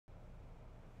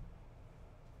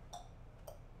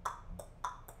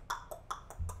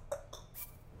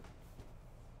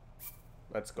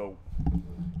Let's go.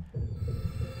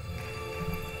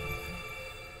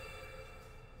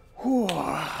 Whew.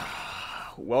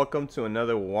 Welcome to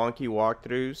another Won Kee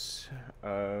walkthroughs.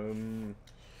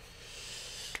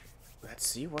 Let's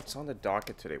see what's on the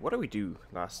docket today. What did we do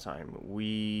last time?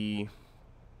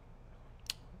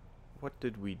 What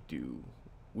did we do?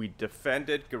 We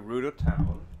defended Gerudo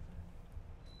Town.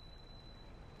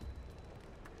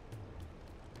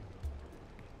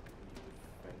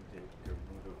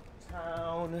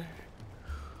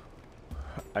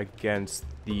 Against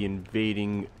the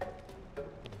invading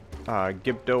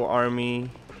Gibdo army.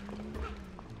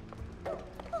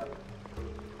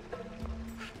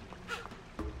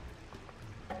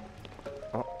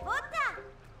 Oh.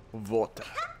 Vota.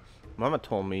 Mama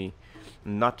told me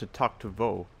not to talk to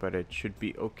Vo, but it should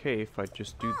be okay if I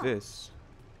just do this.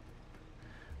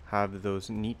 Have those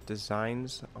neat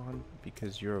designs on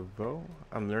because you're a Vo?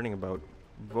 I'm learning about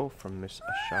Vo from Miss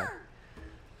Ashad.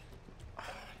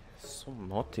 So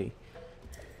naughty.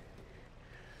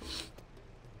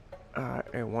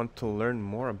 I want to learn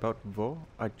more about Vo.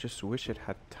 I just wish it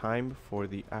had time for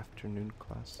the afternoon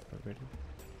class already.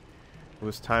 It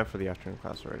was time for the afternoon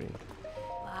class already.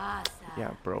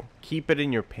 Yeah, bro. Keep it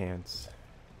in your pants.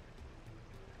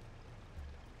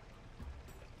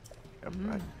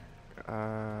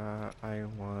 I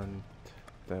want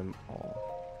them all.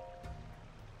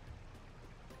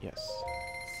 Yes.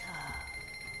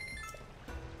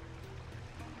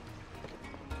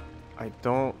 I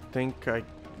don't think I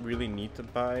really need to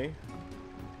buy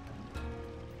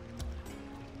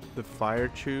the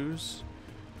fire shoes.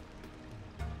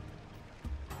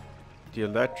 The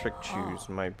electric shoes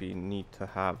might be neat to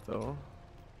have though.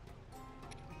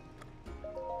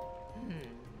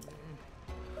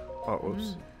 Oh,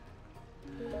 oops.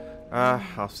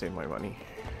 I'll save my money.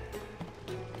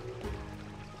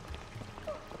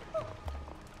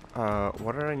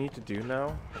 What do I need to do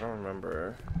now? I don't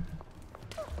remember.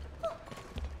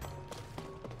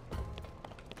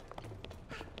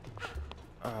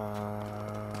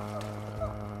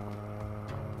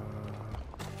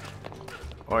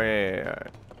 Oh yeah.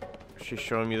 She's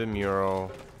showing me the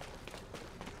mural.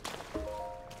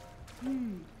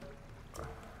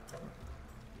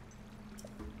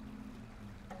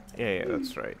 Yeah,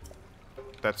 that's right.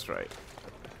 That's right.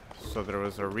 So there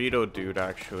was a Rito dude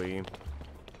actually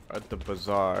at the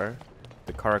bazaar,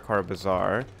 the Karakara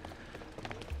bazaar,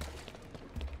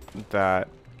 that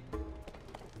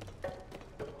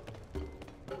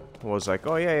was like,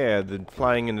 oh yeah, the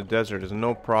flying in the desert is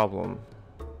no problem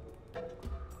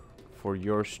for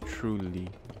yours truly,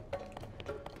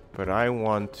 but I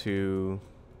want to.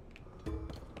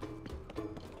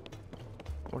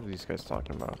 What are these guys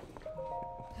talking about?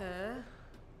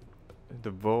 The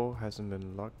Vo hasn't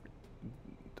been locked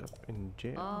up in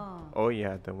jail. Oh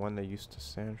yeah, the one that used to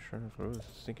stand sure for a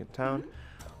stinking town.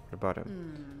 What about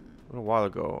him? A little while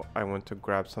ago, I went to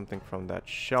grab something from that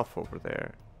shelf over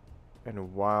there,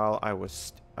 and while I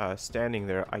was standing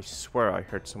there, I swear I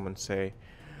heard someone say,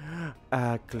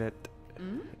 "Aglet."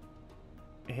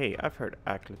 Hey, I've heard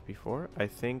Aglet before. I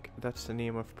think that's the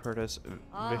name of Perda's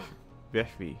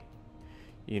Vefvi.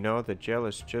 You know, the jail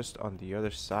is just on the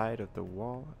other side of the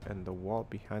wall, and the wall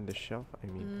behind the shelf, I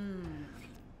mean.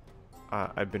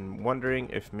 I've been wondering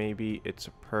if maybe it's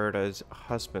Perda's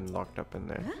husband locked up in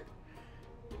there.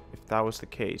 If that was the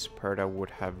case, Perda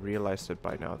would have realized it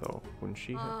by now, though, wouldn't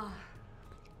she?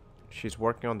 She's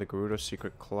working on the Gerudo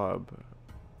Secret Club,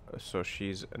 so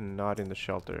she's not in the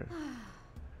shelter.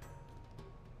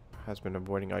 Has been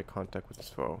avoiding eye contact with his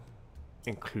foe,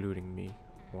 including me.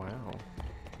 Wow.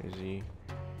 Is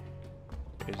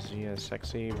he a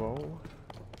sexy Vo?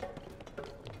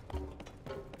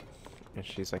 And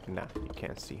she's like, nah, you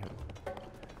can't see him.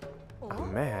 Oh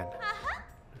man.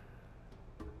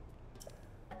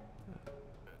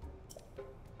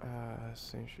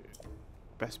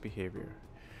 Best behavior.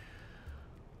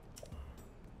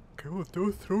 Come on,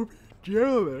 don't throw me in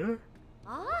jail there.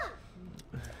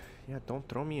 Yeah, don't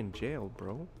throw me in jail,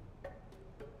 bro.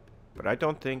 But I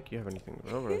don't think you have anything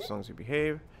over as long as you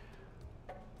behave.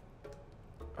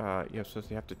 Yeah, so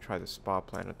you have to try the spa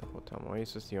plan at the hotel.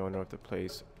 Oasis, the owner of the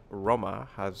place, Roma,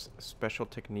 has a special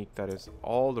technique that is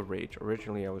all the rage.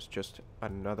 Originally, I was just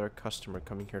another customer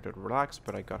coming here to relax,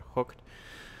 but I got hooked.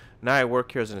 Now I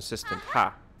work here as an assistant.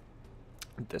 Ha!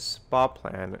 The spa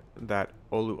plan that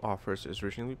Olu offers is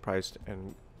reasonably priced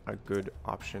and a good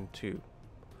option too.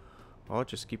 Well,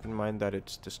 just keep in mind that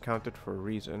it's discounted for a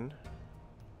reason.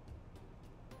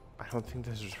 I don't think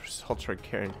those results are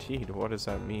guaranteed. What does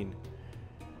that mean?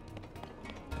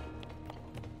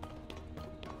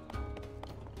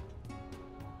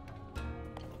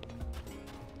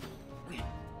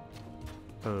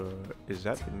 Is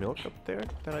that the milk up there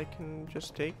that I can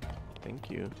just take? Thank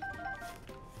you.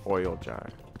 Oil jar.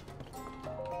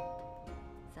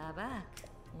 Sabak.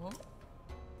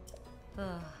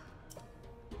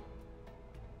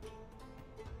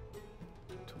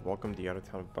 To welcome the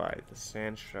out-of-town by. The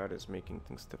sand shroud is making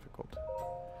things difficult.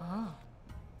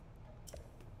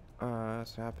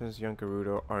 As it happens, young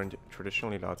Gerudo aren't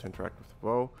traditionally allowed to interact with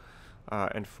Woe.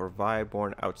 And for Vi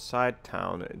born outside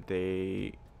town,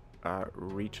 they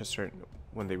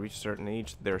when they reach a certain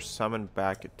age, they're summoned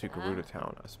back to Gerudo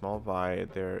town. A small Vi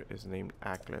there is named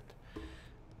Aklet.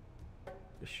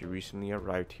 She recently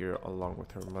arrived here along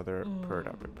with her mother,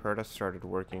 Perda. But Perda started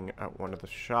working at one of the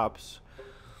shops,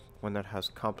 one that has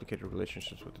complicated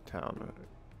relationships with the town.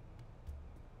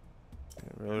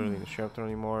 Really in the shelter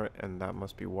anymore, and that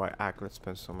must be why Aklet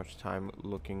spends so much time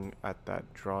looking at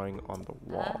that drawing on the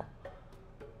wall.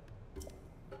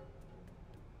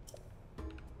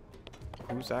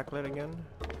 Who's Aklet again?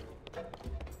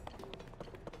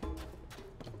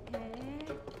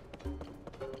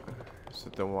 Is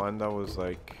it the one that was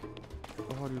like,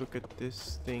 oh, look at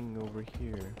this thing over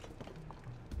here?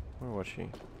 Where was she?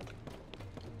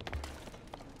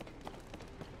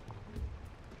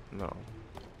 No.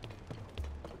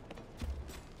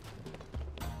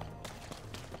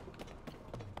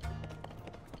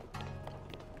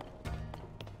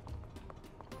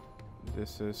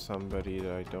 This is somebody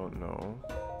that I don't know.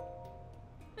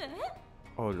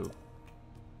 Olu.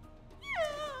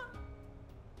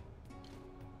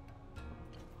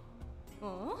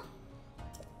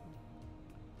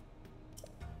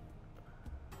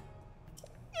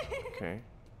 Okay.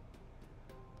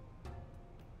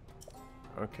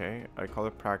 Okay, I call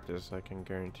it practice. I can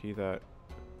guarantee that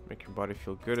make your body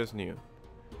feel good as new.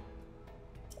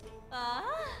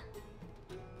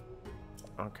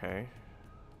 Okay.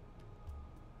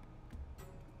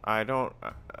 I don't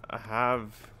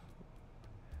have...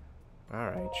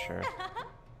 Alright, sure.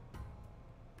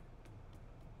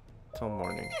 Till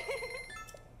morning.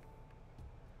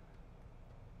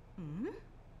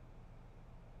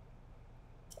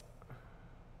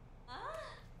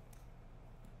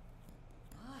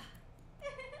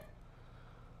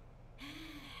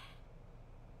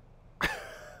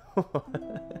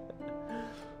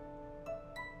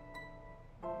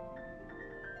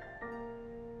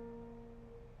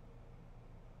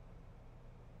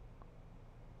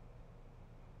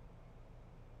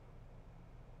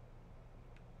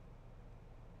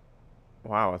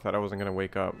 Wow, I thought I wasn't gonna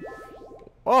wake up.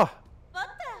 Oh!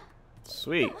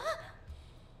 Sweet.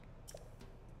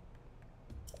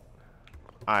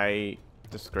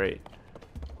 This is great.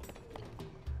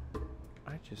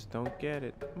 I just don't get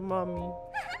it, mommy.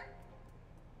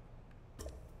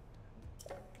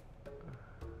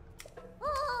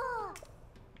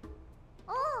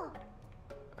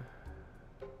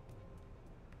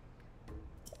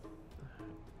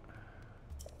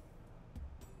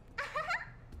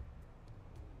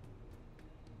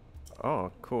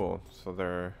 Oh, cool. So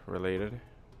they're related.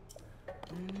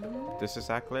 This is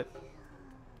Aklet.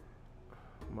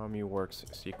 Mommy works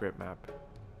secret map.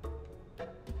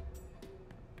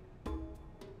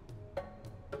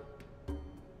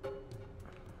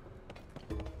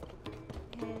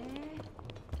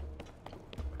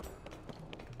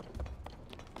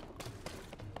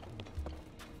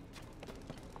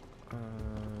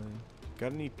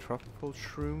 Got any truffle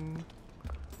shroom?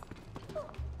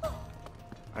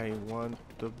 I want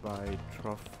to buy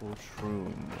truffle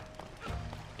shroom.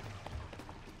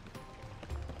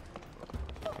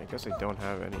 I guess I don't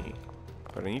have any,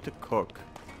 but I need to cook.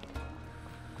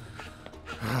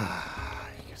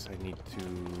 I guess I need to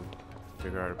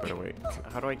figure out a better way.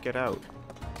 How do I get out?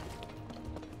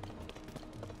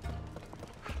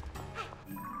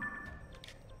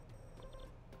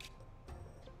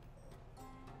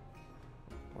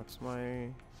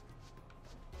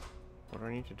 What do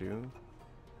I need to do?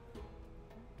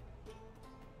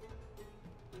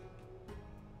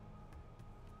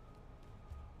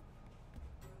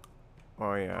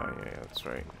 Oh yeah, that's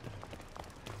right.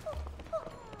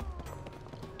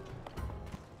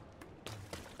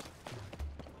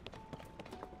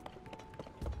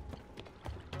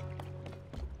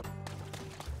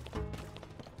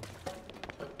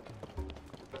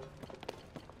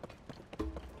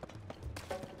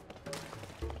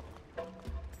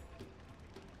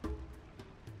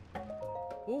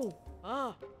 Oh,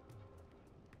 ah.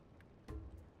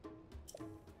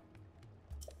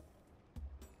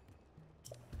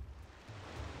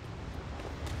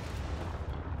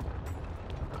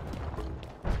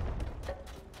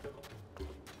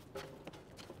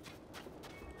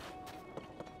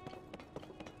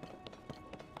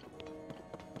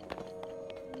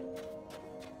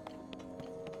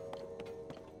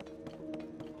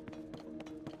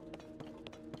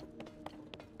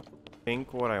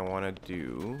 think what I want to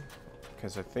do,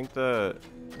 because I think the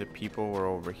people were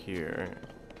over here.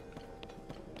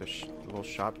 The little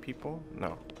shop people?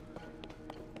 No.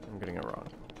 I'm getting it wrong.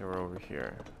 They were over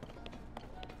here.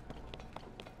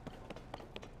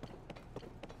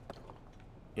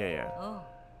 Yeah. Oh.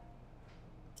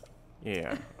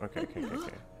 Yeah. Okay.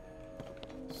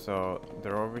 So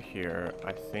they're over here.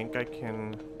 I think I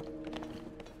can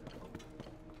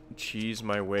cheese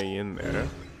my way in there.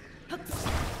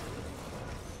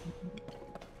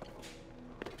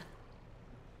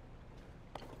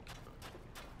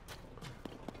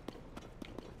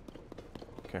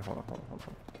 Okay, hold on.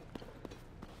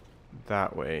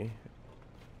 That way.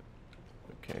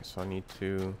 Okay, so I need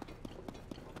to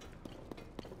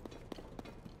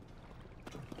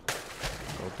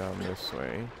go down this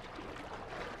way.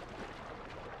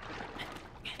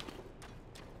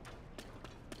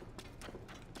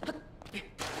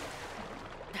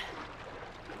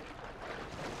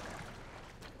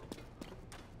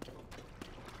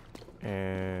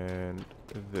 And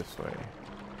this way.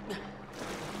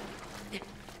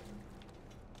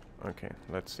 Okay,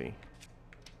 let's see.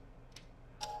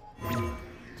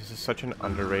 This is such an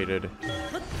underrated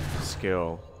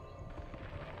skill.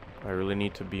 I really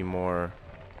need to be more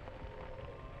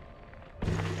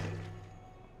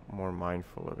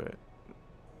mindful of it.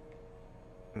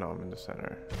 No, I'm in the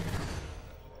center.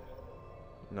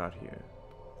 Not here.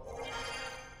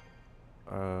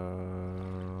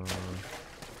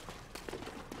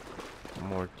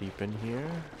 More deep in here,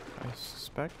 I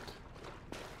suspect.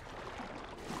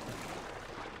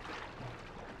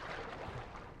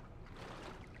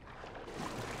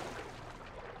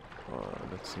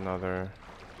 That's another.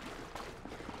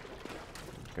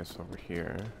 I guess over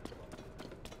here.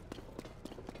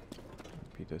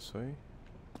 Be this way.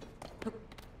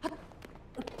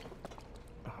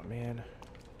 Oh man.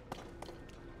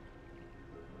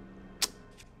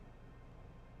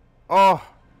 Oh,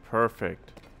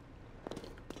 perfect.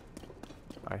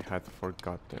 I had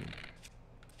forgotten.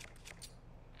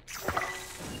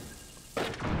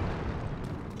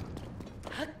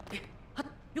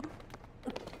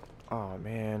 Oh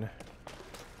man.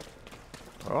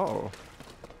 Oh.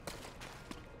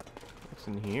 What's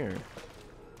in here?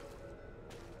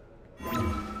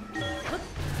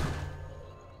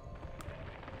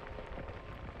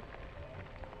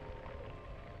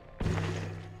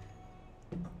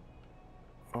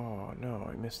 Oh no,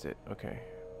 I missed it. Okay.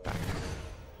 Back.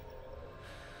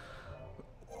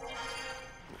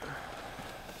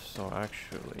 So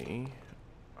actually,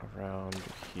 around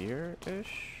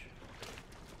here-ish.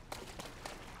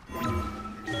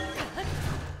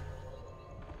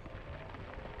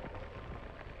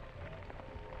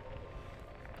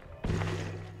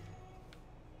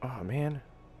 Oh man.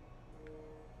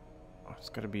 Oh, it's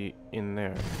gotta be in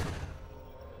there.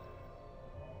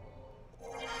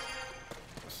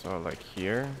 So like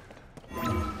here.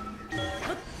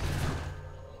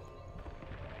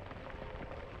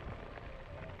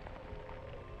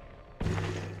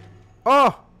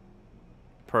 Oh!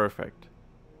 Perfect.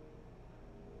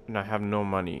 And I have no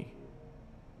money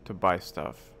to buy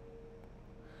stuff.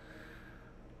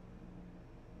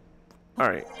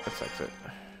 Alright, let's exit.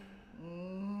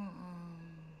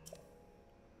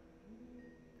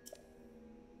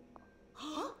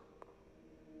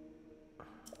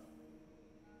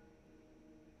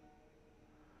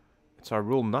 It's our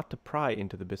rule not to pry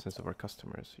into the business of our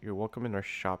customers. You're welcome in our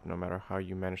shop no matter how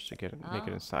you manage to make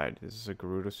it inside. This is a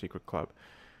Gerudo secret club.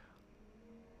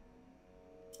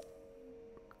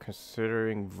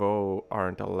 Considering Vo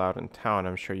aren't allowed in town,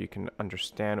 I'm sure you can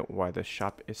understand why the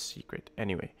shop is secret.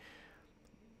 Anyway.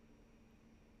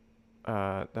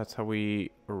 That's how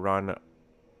we run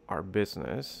our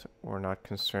business. We're not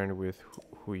concerned with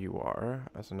who you are.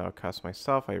 As an outcast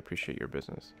myself, I appreciate your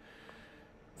business.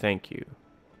 Thank you.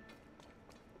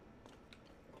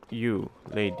 You,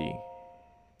 lady.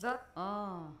 I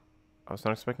was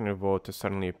not expecting a vote to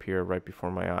suddenly appear right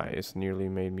before my eyes. Nearly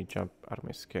made me jump out of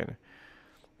my skin.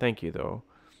 Thank you, though.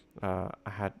 I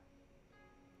had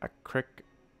a crick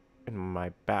in my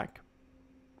back.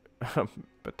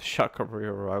 But the shock of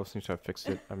your arrival seems to have fixed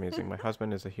it. Amazing. My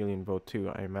husband is a Helian vote,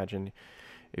 too. I imagine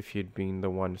if he'd been the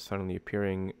one suddenly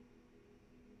appearing...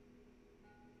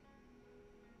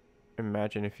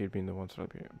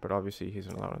 But obviously, he's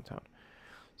not allowed in town.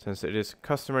 Since it is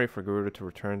customary for Gerudo to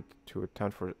return to a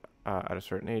town for at a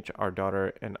certain age, our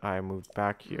daughter and I moved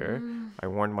back here. I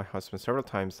warned my husband several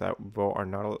times that Vo are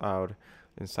not allowed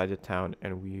inside the town,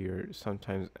 and we're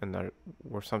sometimes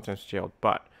jailed.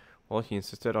 But well, he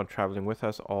insisted on traveling with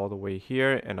us all the way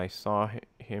here, and I saw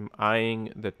him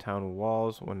eyeing the town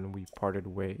walls when we parted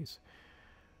ways.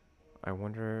 I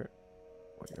wonder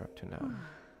what you're up to now.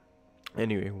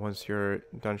 Anyway, once you're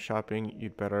done shopping,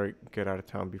 you'd better get out of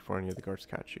town before any of the guards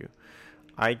catch you.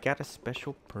 I got a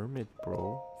special permit,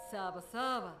 bro. Saba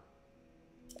saba.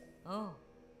 Oh.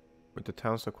 With the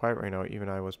town so quiet right now, even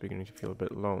I was beginning to feel a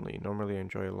bit lonely. Normally I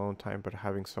enjoy alone time, but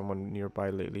having someone nearby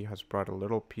lately has brought a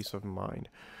little peace of mind.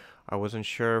 I wasn't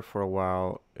sure for a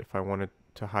while if I wanted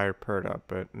to hire Perda,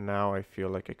 but now I feel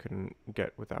like I couldn't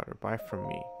get without her. Buy from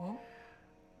me. Huh?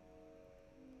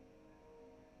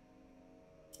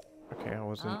 Okay, I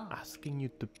wasn't asking you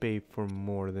to pay for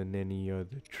more than any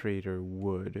other trader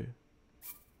would.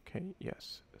 Okay,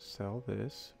 yes. Sell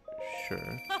this.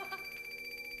 Sure.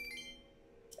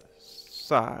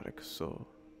 Sarkso.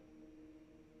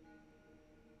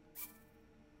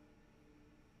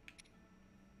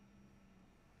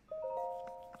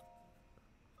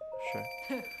 Sure.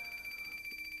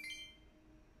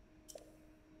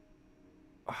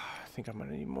 I think I'm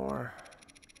gonna need more.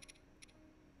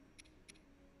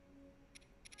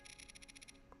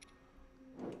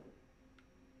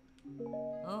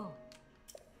 Oh.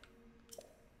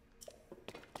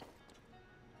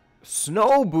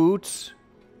 Snow boots?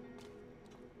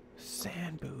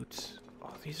 Sand boots?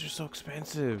 Oh, these are so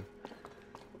expensive.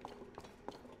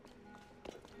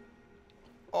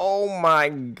 Oh my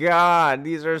god,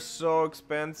 these are so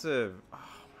expensive. Oh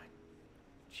my,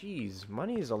 jeez,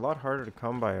 money is a lot harder to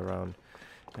come by around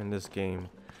in this game.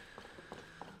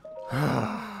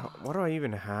 What do I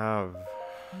even have?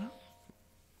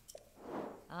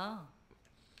 Oh.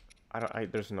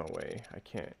 There's no way. I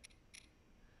can't.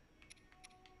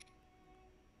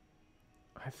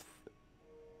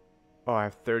 I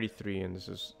have 33 and this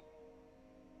is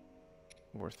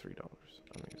worth $3.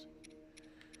 Amazing.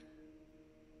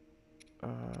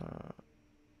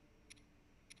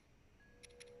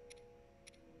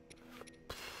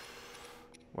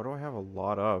 What do I have a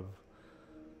lot of?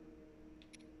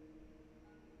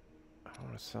 I don't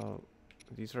want to sell.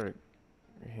 These are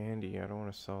handy. I don't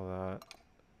want to sell that.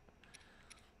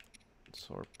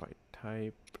 Sort by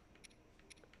type.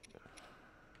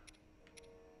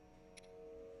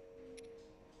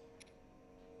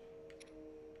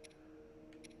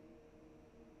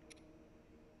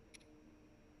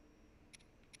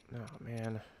 Oh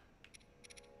man.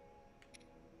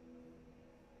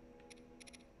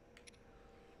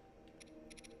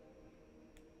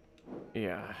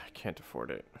 Yeah, I can't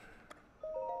afford it.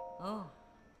 Oh.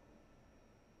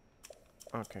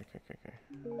 Okay.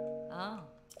 Oh.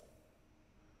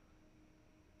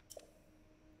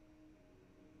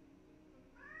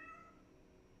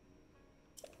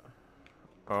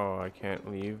 Oh, I can't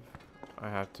leave. I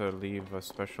have to leave a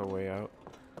special way out.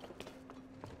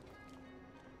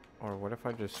 Or what if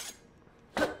I just...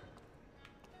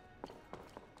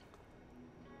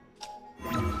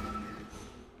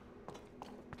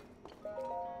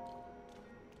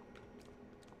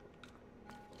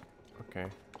 Okay,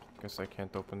 guess I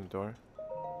can't open the door.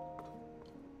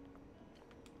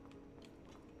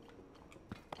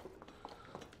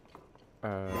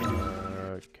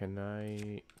 Can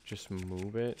I just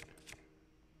move it?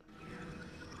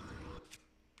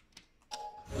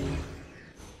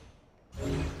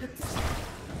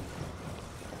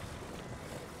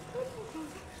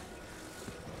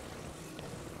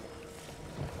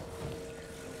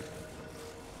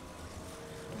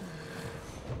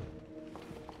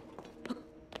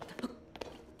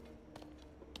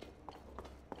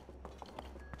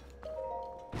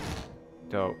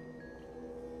 Dope.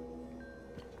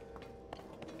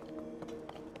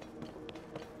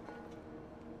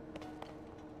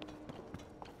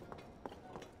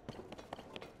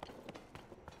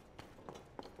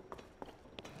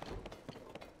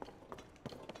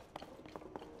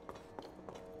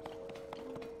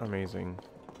 Amazing.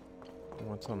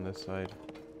 What's on this side?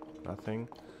 Nothing.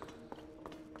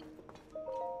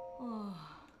 Oh.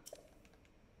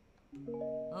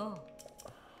 Oh.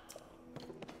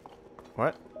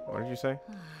 What? What did you say?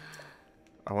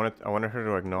 I wanted her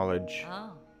to acknowledge.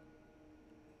 Oh.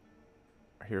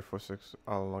 Here for 6.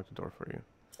 I'll unlock the door for you.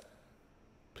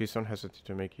 Please don't hesitate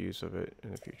to make use of it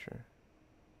in the future.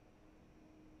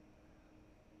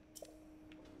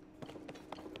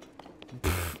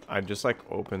 I just like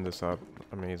opened this up.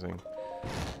 Amazing.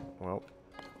 Well,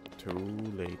 too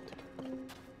late.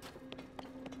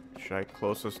 Should I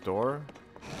close this door?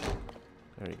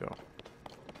 There you go.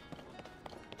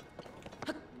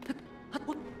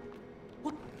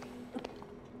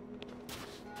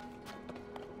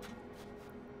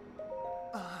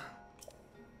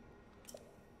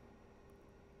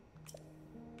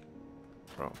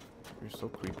 Bro, you're so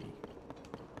creepy.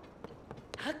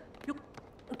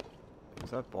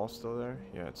 Is that ball still there?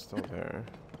 Yeah, it's still there.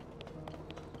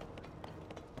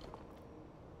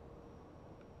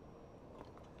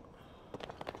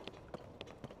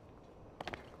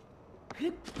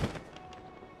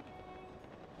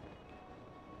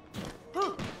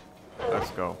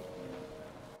 Let's go.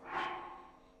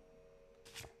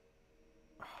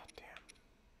 Oh, damn.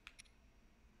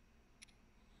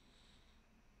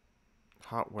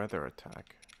 Hot weather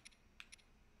attack.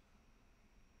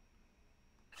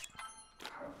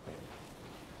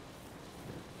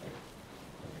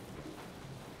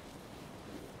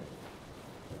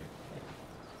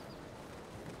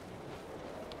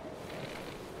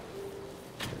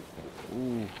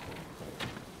 Ooh.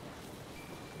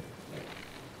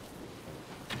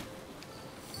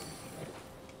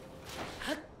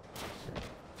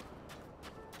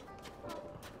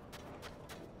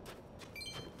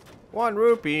 One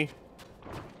rupee.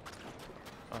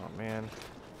 Oh man.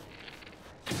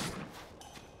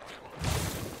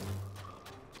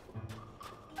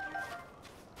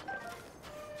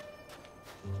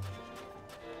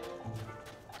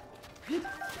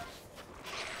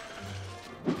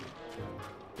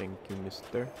 Thank you,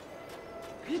 mister.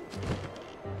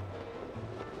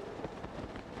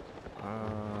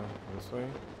 This way?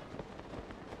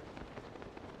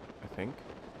 I think.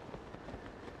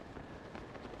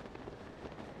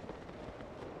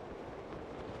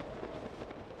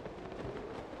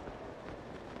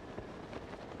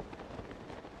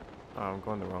 Oh, I'm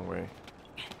going the wrong way.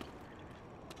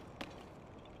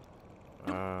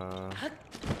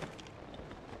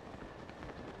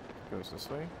 Goes this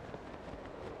way?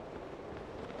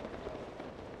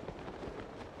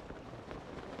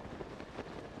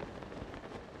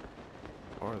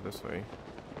 Or this way.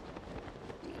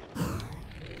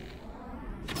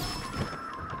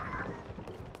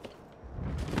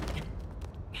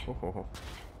 Oh.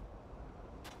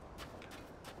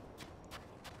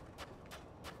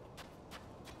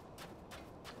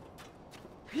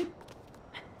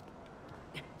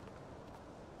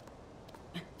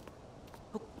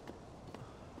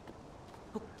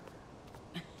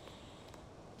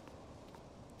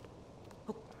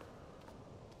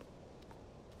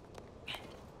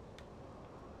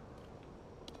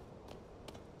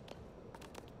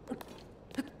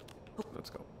 Let's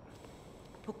go.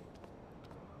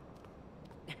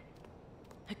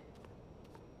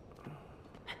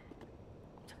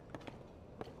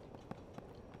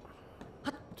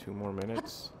 Two more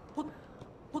minutes.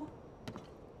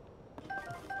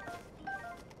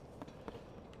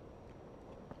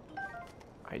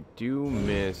 I do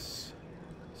miss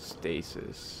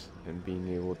stasis and being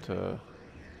able to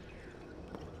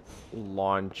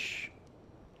launch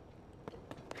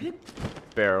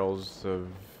barrels of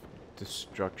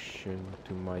destruction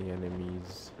to my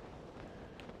enemies.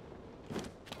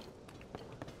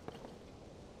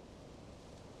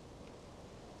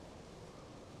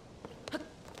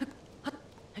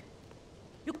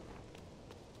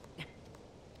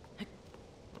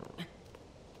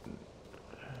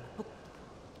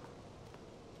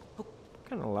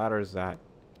 What kind of ladder is that?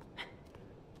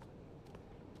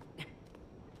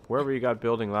 Whoever you got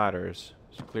building ladders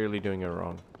is clearly doing it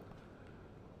wrong.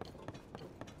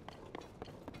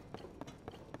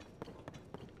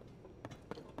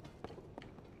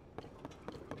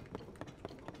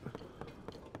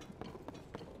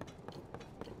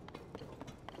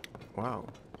 Wow.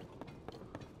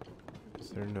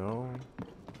 Is there no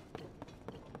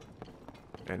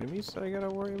enemies that I gotta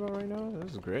worry about right now?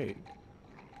 This is great.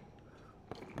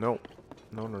 Nope.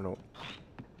 No, no, no.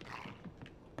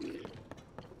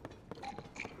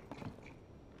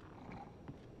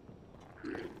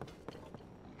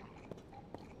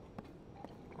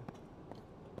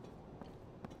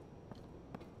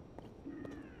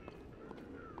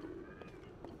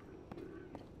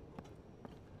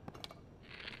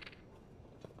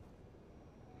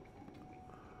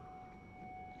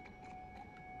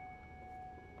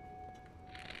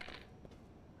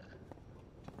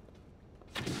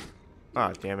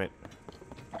 Ah, damn it.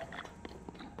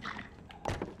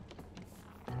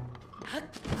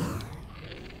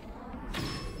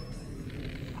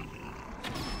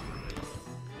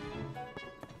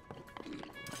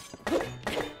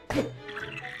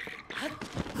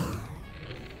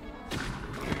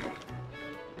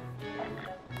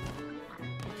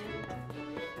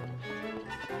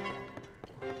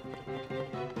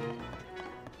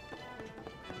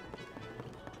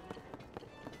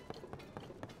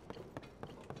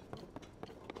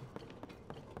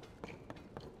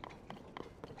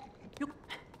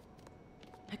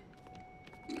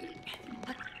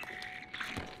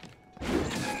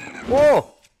 Whoa!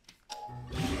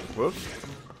 Whoops.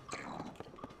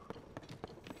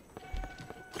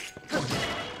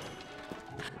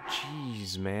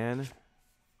 Jeez, man.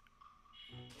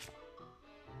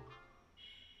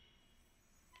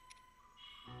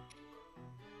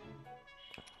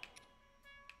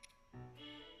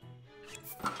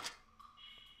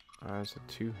 It's a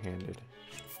two-handed.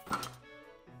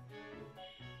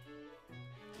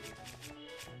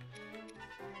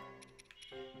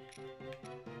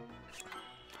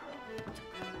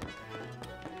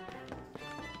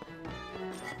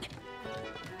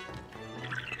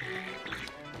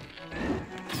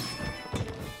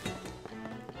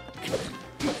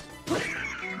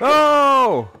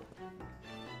 No!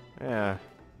 Yeah.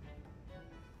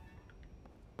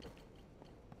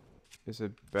 Is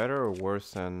it better or worse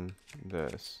than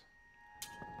this?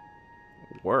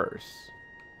 Worse.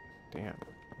 Damn.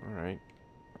 Alright.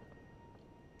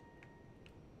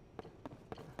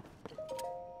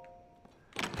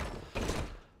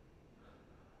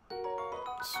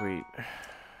 Sweet.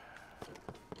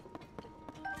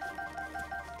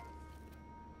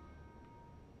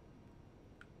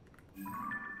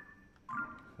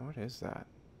 What is that?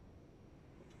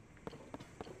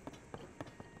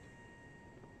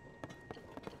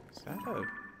 Is that a...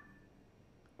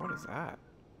 What is that?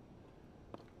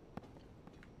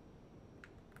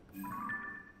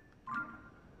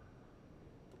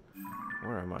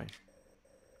 Where am I?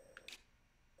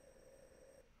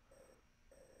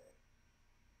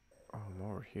 Oh, I'm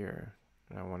over here.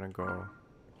 And I want to go...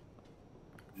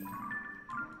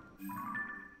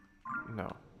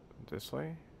 No. This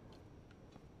way?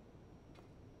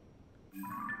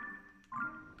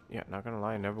 Yeah, not gonna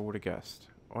lie, I never would have guessed.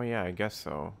 Oh yeah, I guess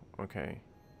so. Okay.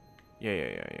 Yeah.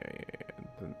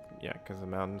 Yeah, because the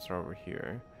mountains are over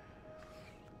here.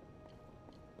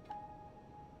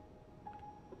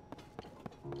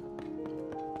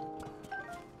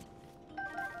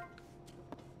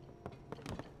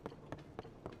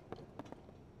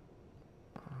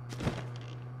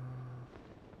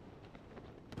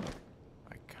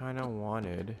 I kind of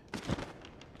wanted...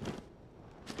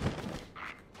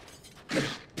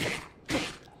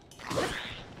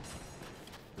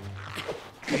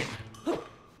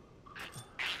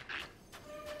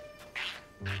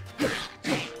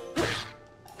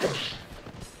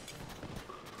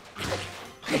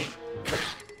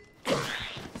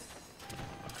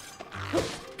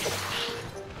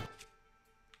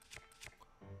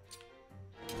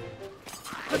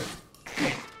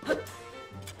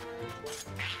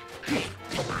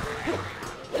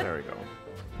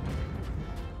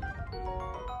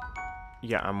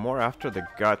 Yeah, I'm more after the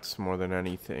guts more than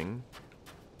anything.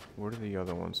 Where do the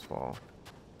other ones fall?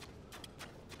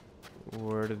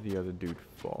 Where did the other dude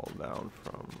fall down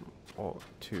from? Oh,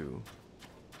 two.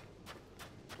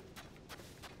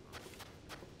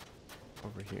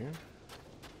 Over here?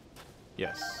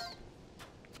 Yes.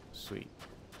 Sweet.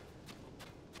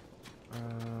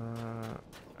 I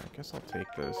guess I'll take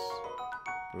this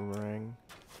boomerang.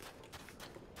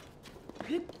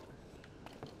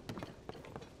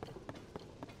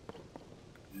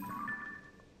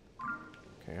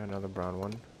 Okay, another brown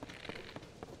one.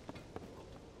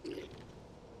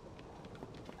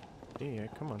 Yeah,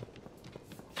 come on.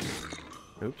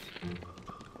 Oops.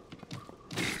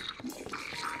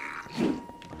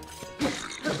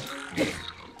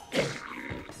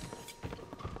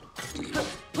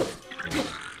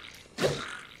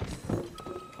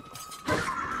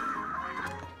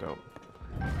 Dope.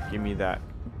 Give me that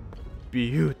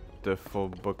beautiful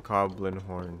bokoblin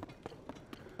horn.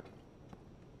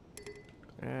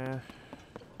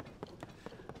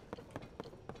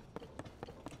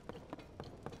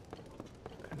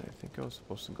 I was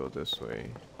supposed to go this way.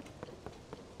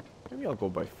 Maybe I'll go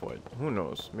by foot. Who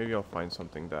knows? Maybe I'll find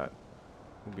something that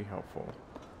will be helpful.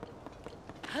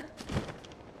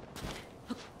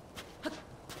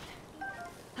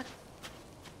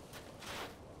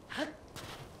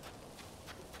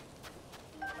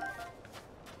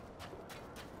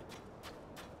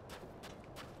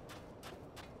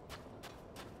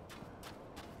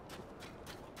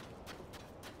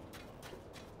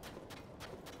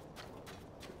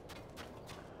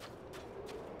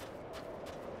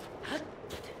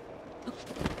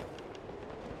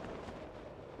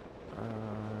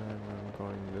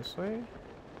 This way?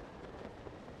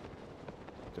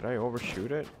 Did I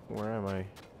overshoot it? Where am I?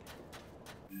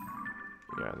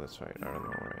 Yeah, that's right. I don't know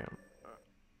where I am.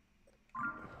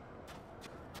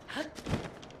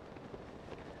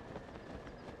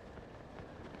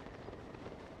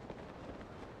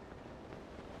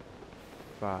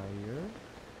 Fire.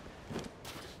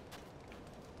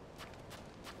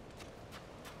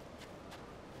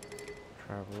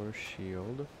 Traveler's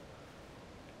shield.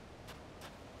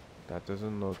 That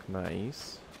doesn't look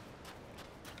nice.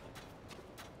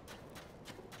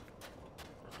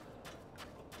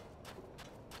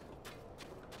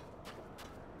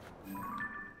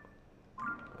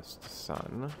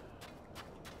 sun.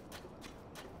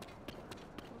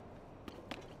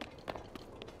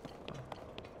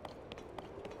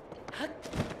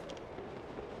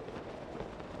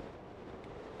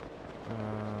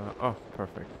 Oh,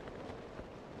 perfect.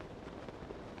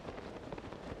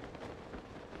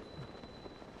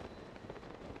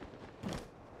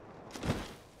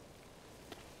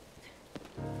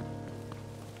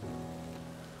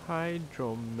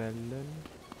 Hydromelon.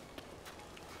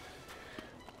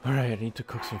 Alright, I need to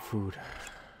cook some food.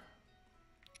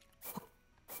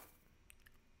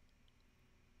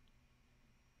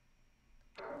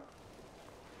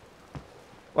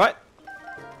 What?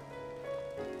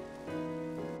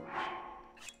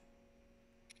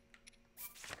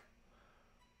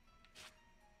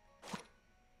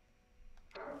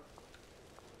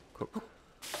 Cook.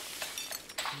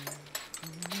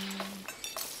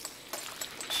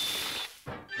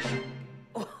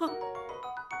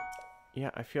 Yeah,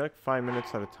 I feel like 5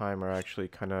 minutes at a time are actually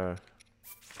kind of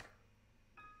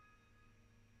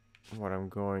what I'm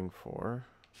going for.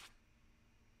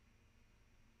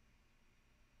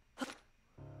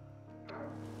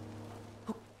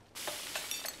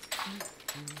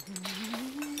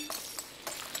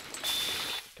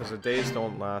 Because the days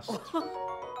don't last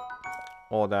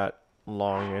all that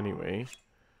long anyway.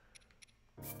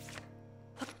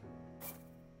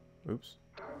 Oops.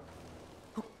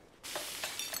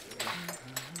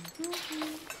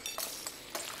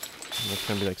 It's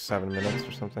gonna be like 7 minutes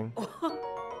or something.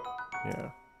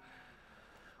 Yeah.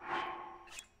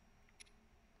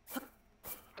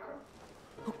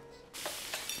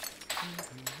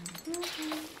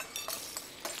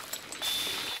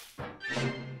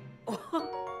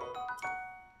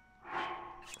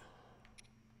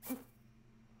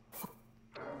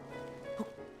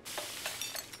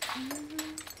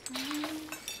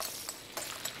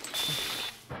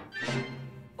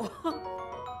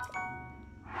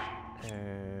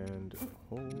 And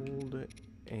hold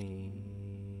aim.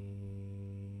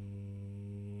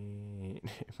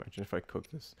 Imagine if I cook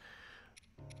this.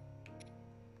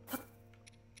 I'm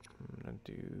gonna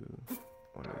do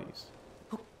one of these.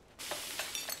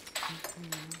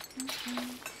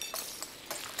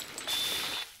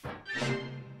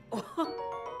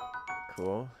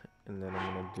 Cool. And then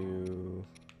I'm gonna do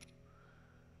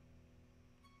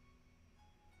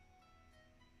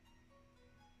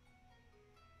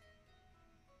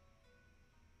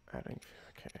adding.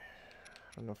 Okay. I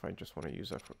don't know if I just want to use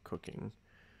that for cooking.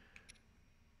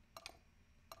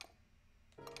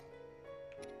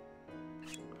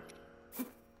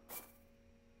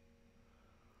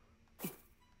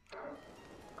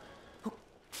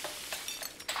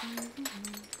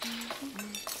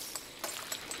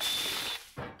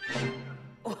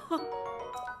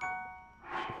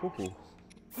 Ooh.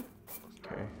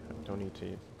 Okay, I don't need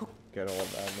to get all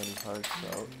that many parts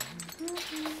out.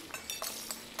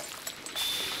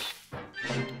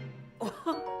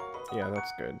 Yeah,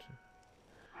 that's good.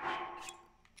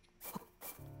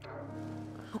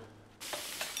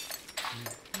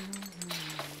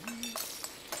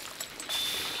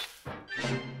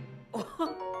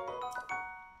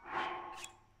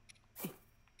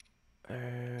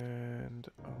 And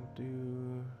I'll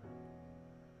do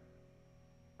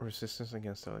resistance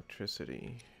against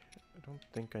electricity. I don't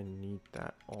think I need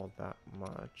that all that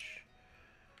much.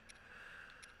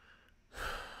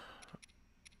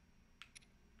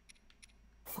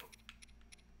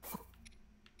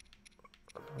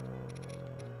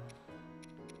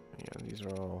 Yeah, these are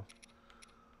all.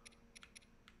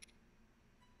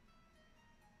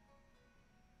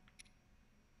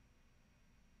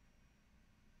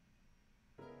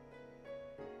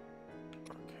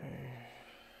 Okay.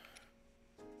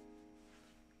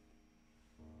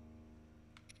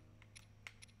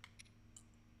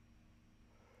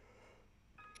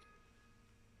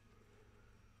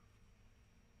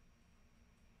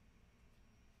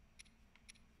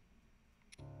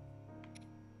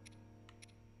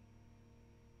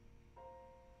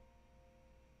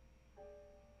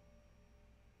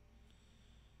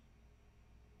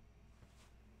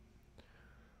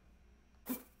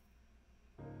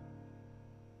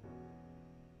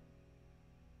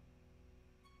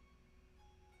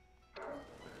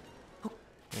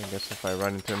 I guess if I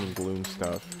run into any gloom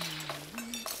stuff.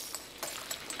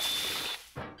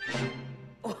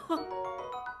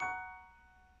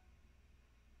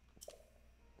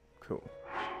 Cool.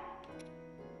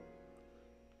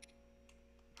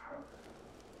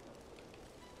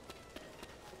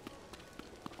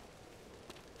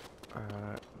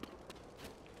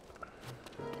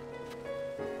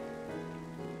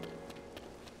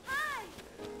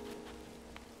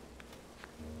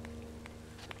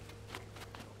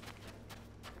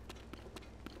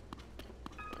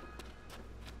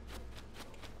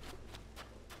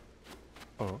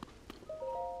 Oh.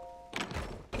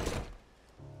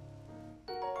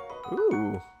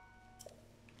 Ooh.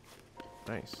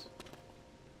 Nice.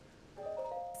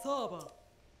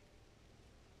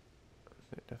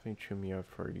 They definitely chew me out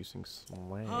for using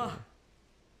slang.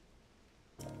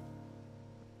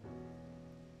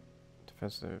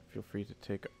 Defensive, feel free to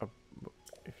take up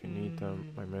if you need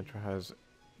them. My mentor has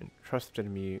entrusted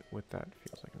me with that.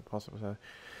 Feels like impossible.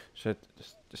 Should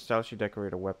stylishly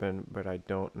decorate a weapon, but I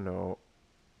don't know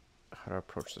how to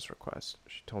approach this request.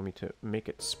 She told me to make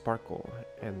it sparkle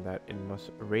and that it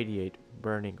must radiate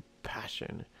burning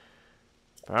passion.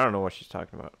 But I don't know what she's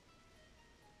talking about.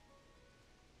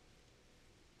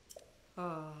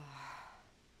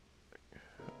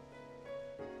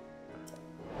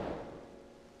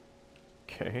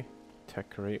 Okay,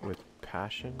 decorate with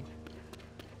passion.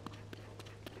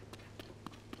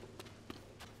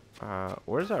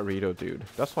 Where's that Rito dude?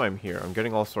 That's why I'm here. I'm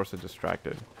getting all sorts of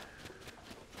distracted.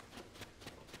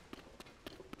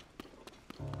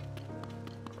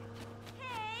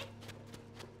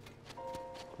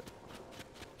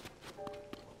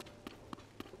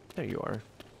 There you are.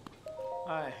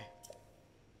 Hi.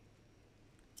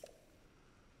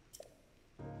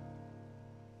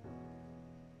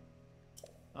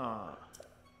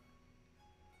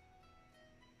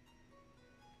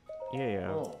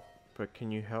 Yeah. Oh. But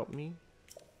can you help me?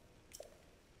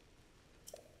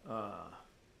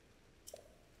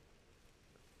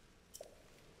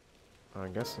 I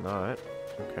guess not.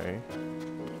 Okay.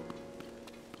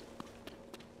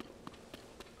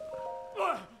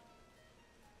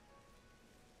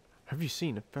 Have you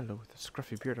seen a fellow with a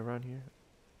scruffy beard around here?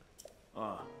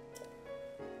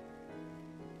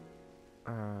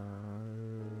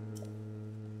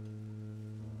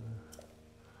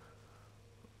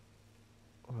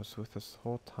 Was with us the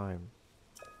whole time.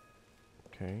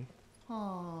 Okay.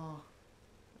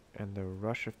 And the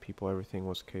rush of people, everything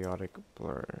was chaotic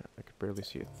blur. I could barely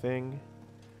see a thing.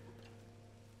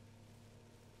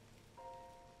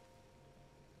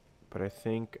 But I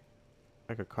think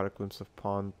I could caught a glimpse of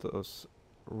Pontos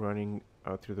running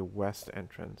out through the west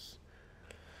entrance.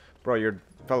 Bro, your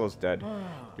fellow's dead.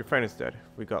 Your friend is dead.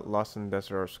 We got lost in the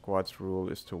desert. Our squad's rule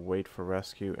is to wait for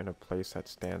rescue in a place that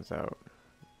stands out.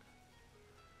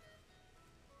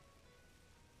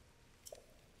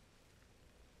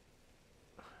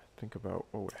 Think about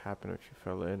what would happen if you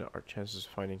fell in. Our chances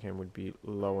of finding him would be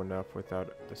low enough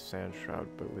without the sand shroud,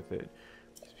 but with it,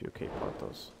 it's be okay.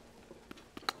 Pontos.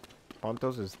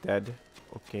 Pontos is dead.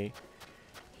 Okay.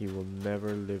 He will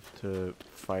never live to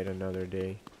fight another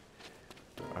day.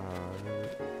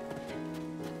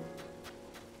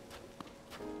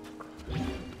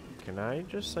 Can I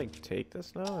just like take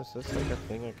this now? Is this like a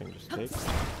thing I can just take?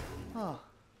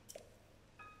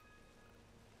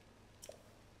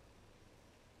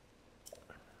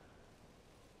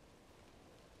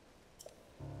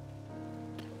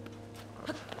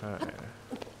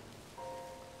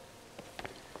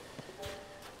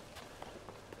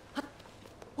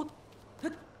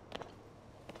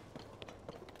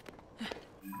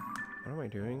 What am I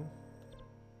doing?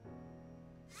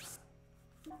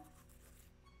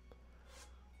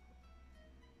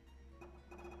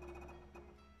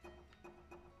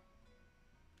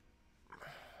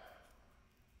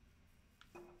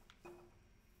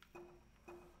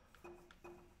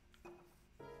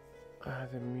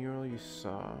 The mural you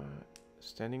saw,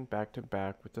 standing back to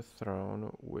back with the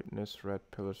throne, witness red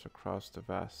pillars across the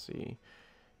vast sea,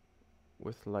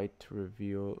 with light to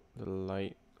reveal the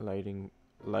lightning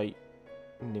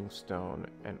stone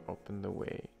and open the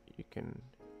way. You can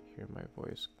hear my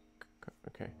voice.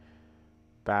 Okay.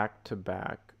 Back to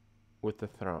back with the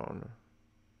throne.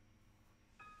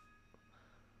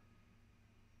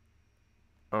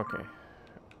 Okay.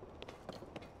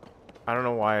 I don't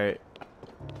know why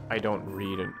I don't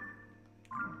read it.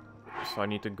 So I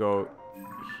need to go...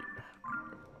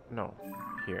 No,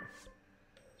 here.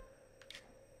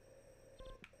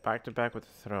 Back to back with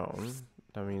the throne.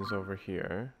 That means over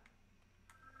here.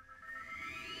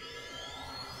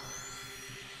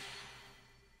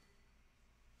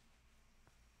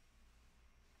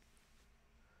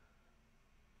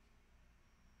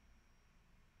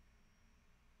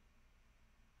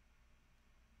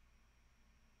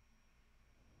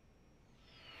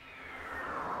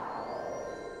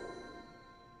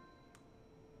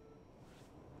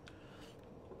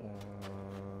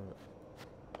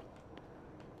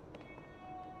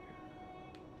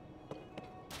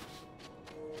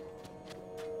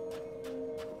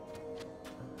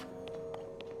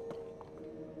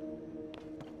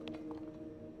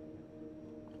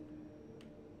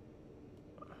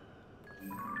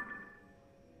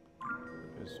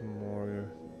 There's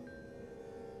more.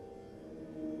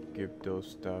 Give those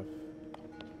stuff.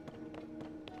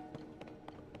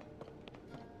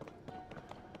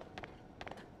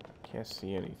 Can't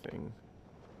see anything.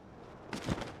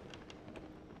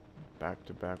 Back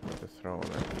to back with the throne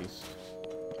at least.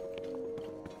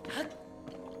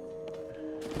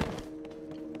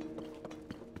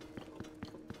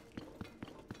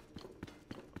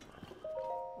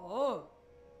 Oh.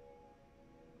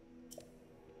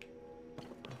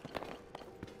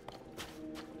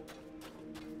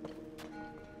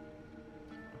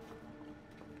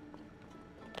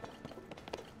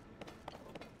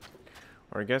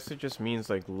 Or I guess it just means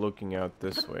like looking out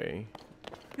this way.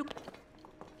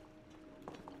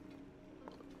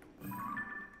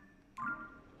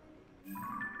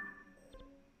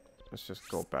 Let's just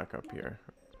go back up here.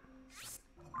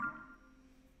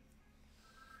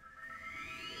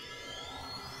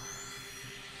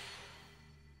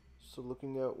 So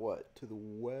looking at what? To the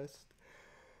west?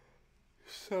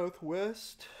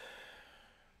 Southwest?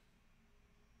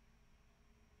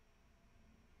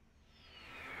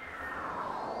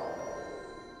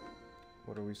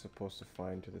 What are we supposed to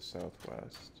find to the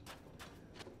southwest?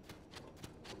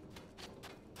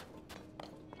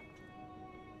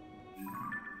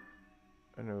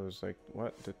 And it was like,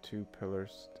 what? The two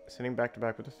pillars. Sitting back to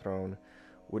back with the throne.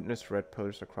 Witness red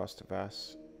pillars across the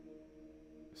vast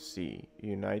sea.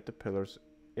 Unite the pillars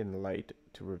in light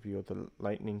to reveal the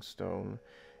lightning stone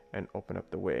and open up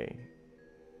the way.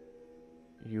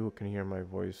 You who can hear my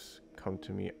voice, come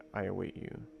to me. I await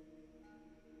you.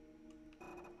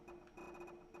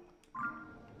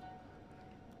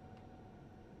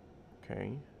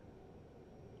 Okay.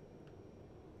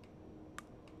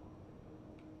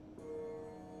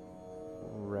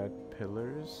 Red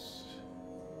pillars.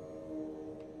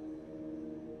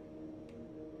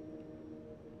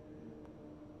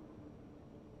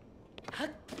 I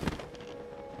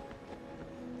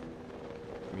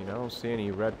mean, I don't see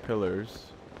any red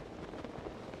pillars.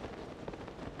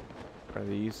 Are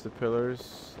these the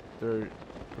pillars they're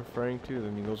referring to? I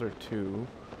mean, those are two.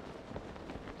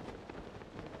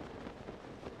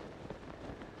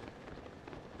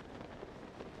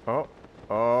 Oh,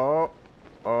 oh,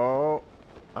 oh,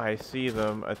 I see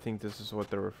them. I think this is what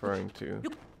they're referring to.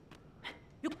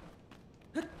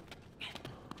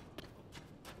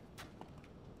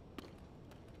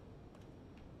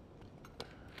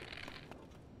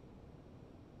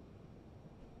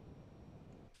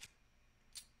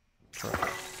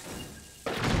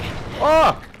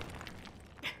 Oh!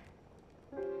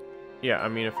 Yeah, I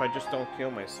mean, if I just don't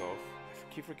kill myself.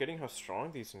 I keep forgetting how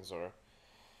strong these things are.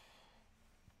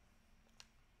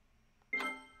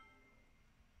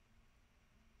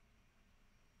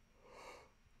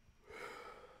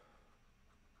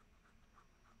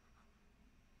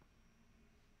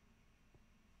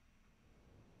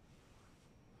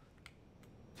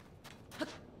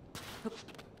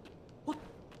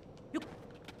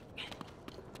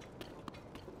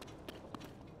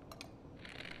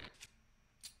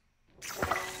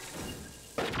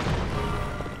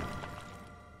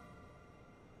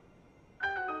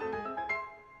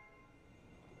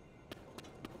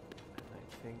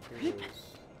 I think it was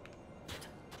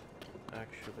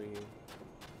actually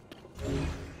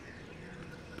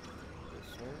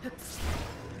this one.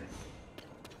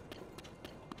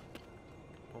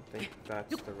 I don't think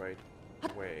that's the right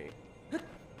way.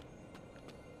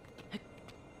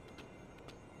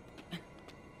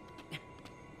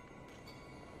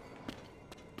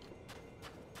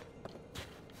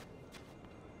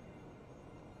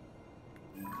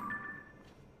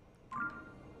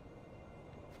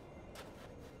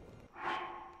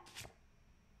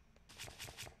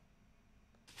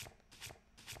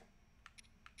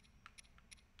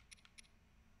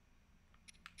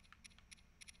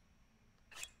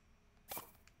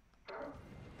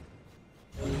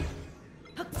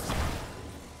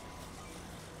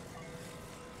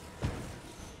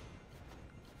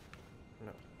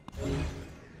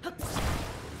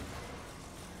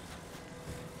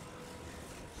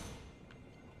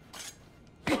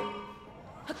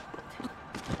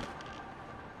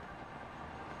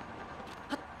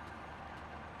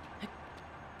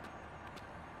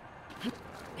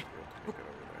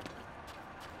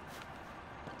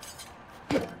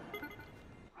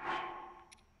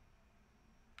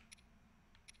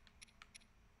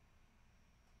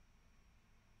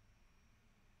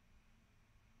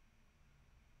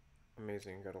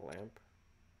 Amazing, got a lamp.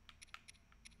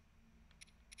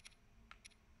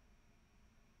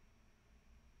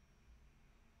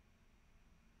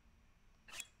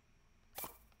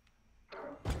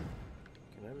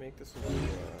 Can I make this into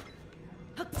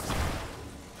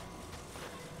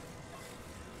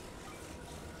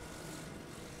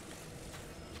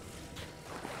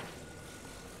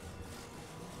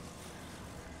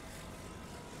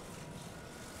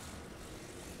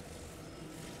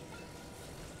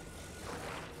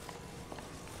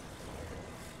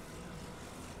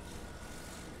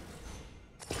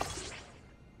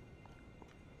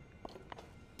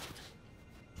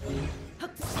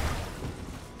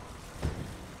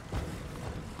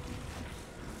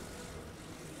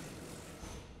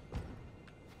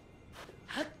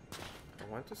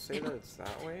want to say that it's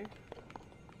that way?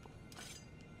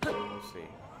 We'll see.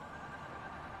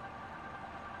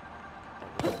 Oh,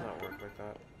 does not work like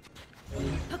that.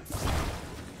 It's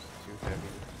too heavy.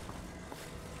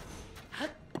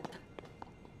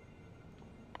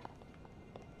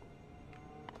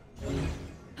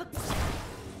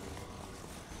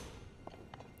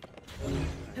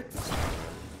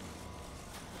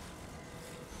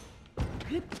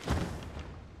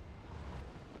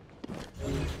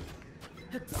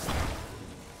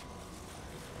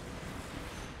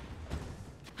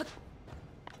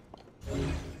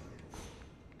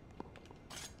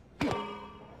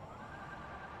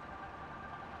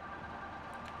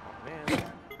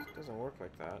 Work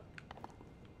like that.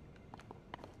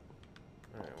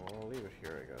 Alright, well, I'll leave it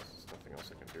here, I guess. There's nothing else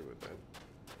I can do with it.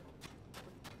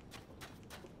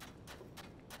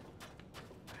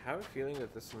 I have a feeling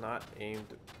that this is not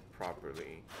aimed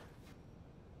properly.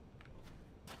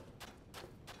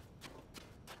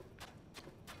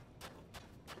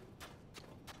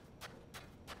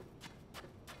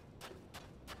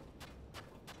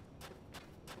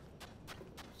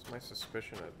 It's my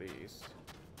suspicion, at least.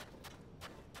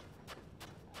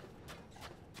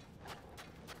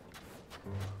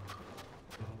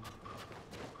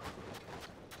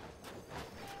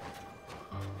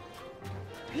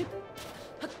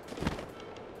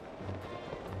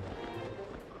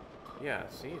 Yeah,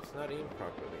 see, it's not aimed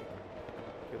properly.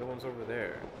 The other one's over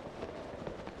there.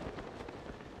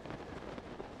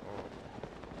 Oh.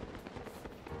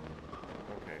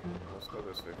 Okay, let's go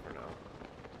this way for now.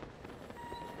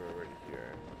 Since we're already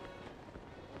here.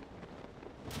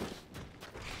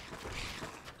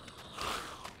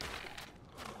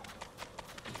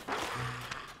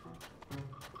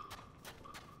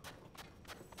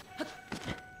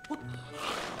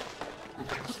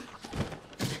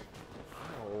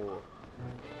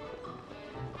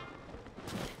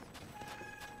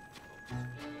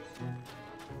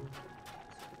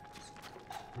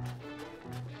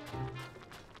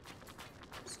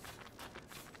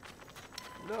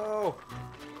 No!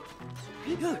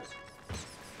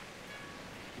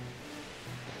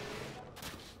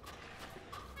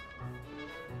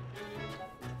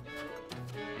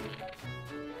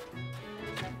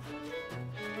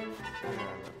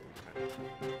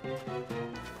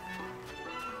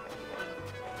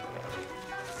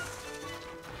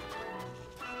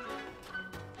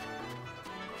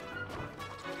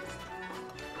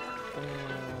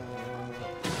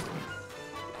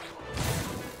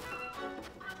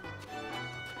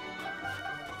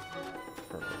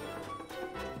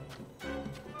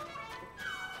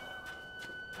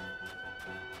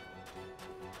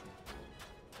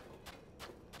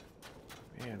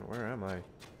 Man, where am I?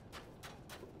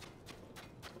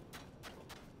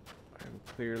 I'm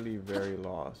clearly very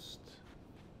lost.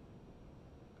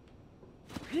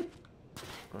 Okay.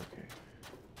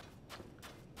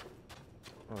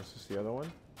 Oh, is this the other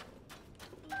one?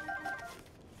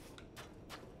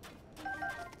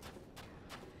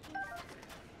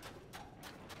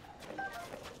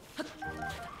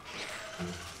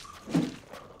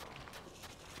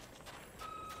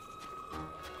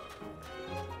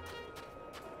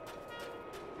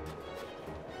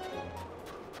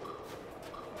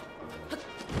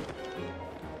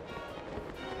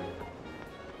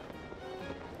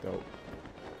 Dope.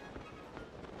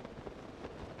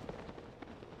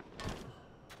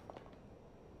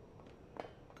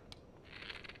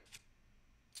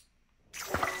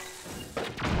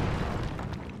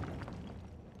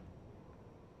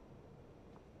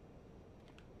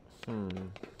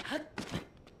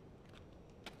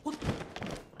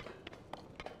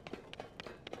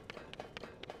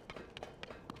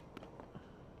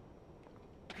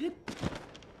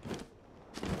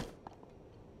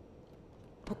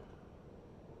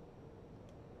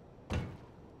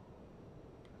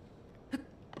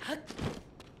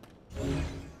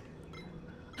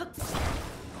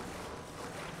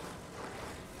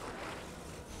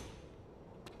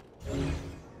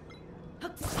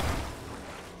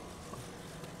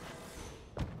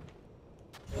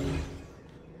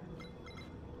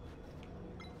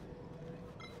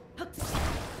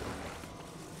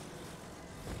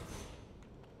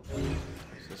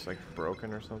 Is this like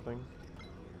broken or something?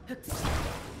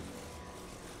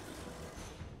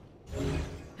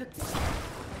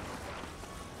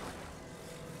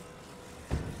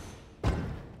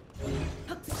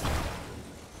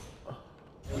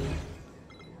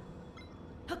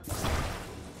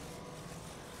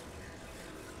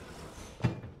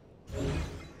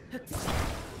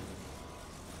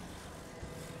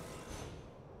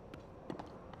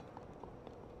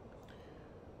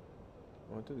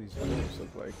 What do these doors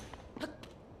look like?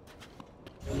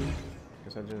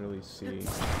 Because I didn't really see the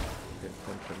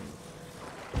intention.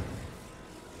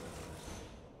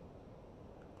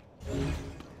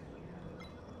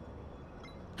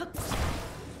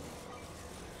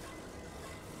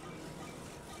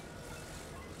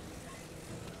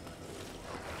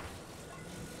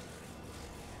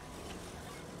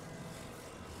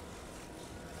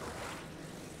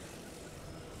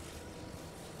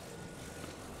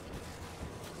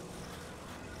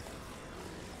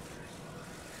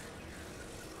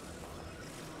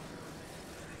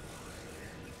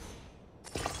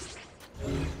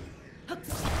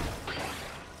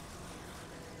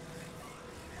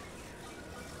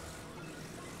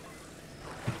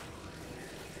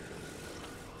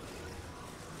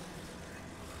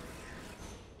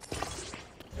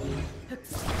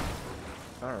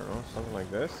 I don't know, something like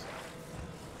this.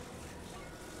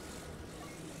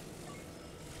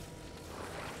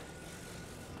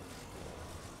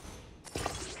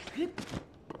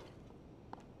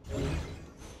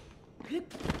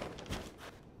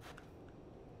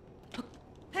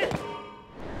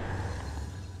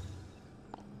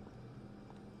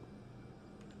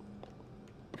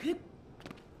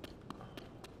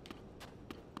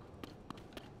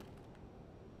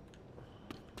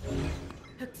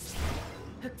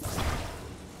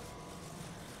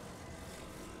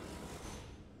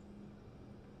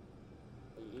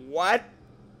 What?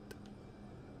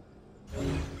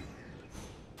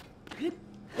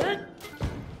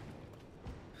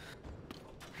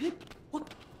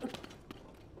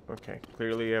 Okay,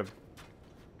 clearly I've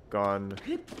gone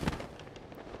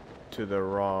to the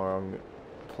wrong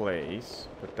place,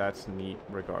 but that's neat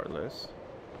regardless.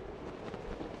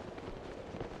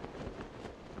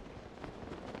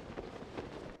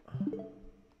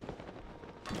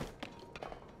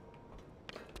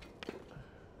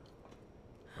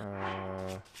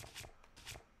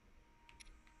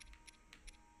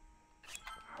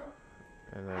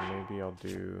 And then maybe I'll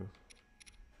do...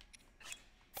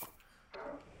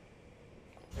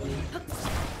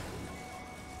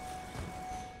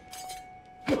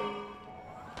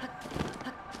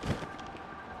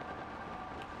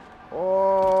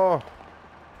 Oh!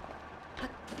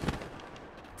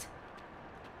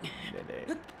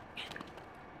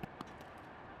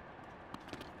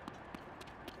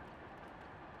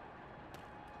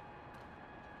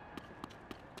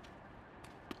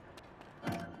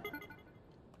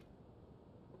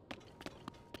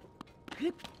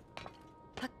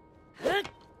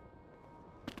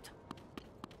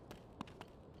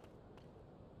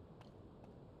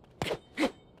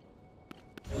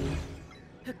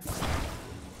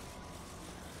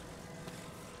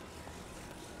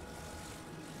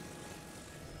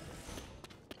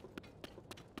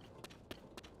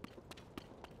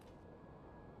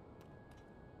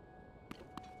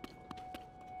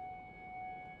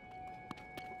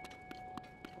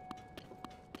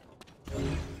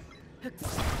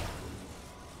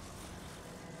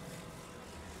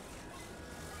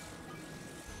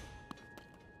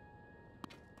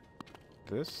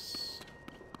 This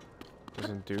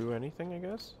doesn't do anything, I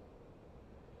guess.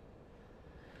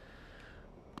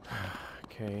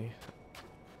 Okay.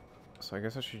 So I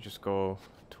guess I should just go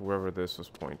to wherever this was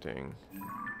pointing.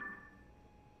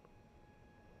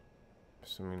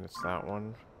 Assuming it's that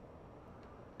one.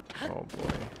 Oh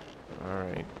boy.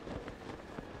 Alright.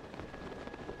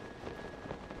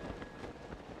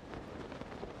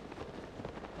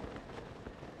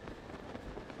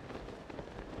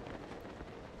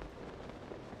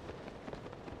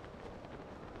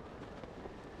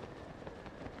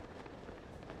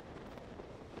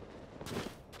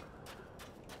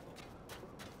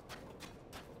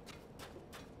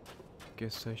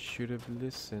 Guess I should have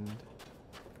listened.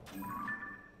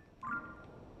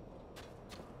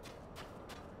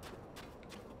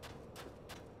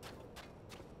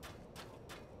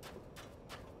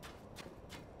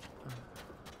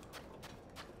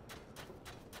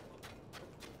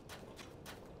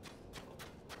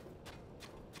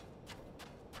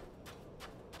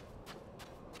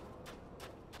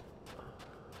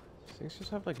 These things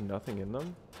just have like nothing in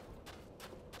them.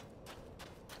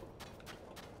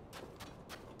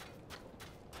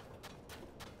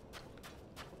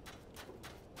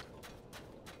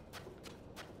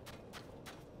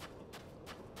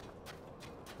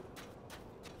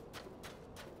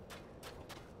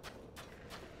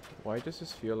 Why does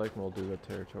this feel like Moldova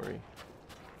territory?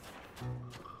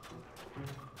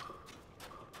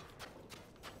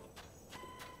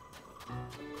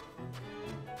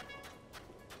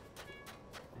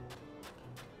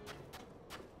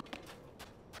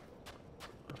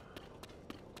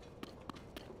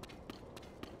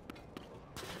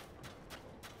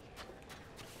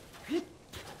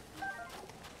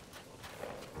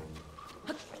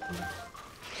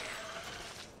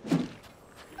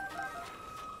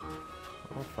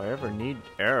 I ever need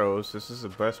arrows, this is the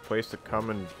best place to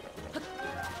come and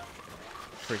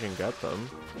freaking get them.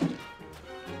 Can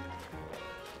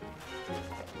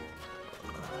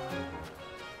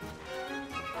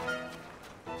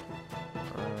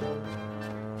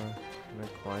I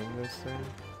climb this thing?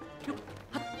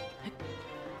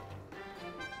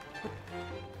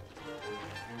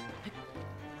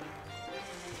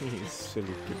 These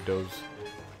silly kiddos.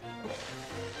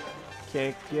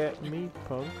 Can't get me,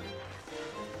 punk.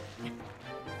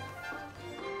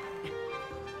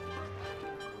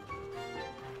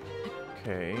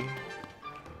 Okay.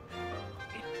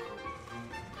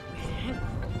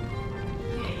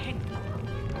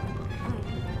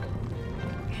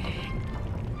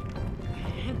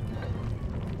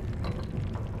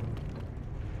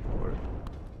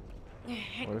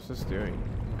 What is this doing?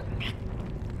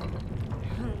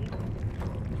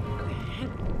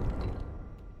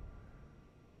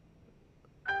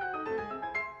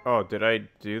 Oh, did I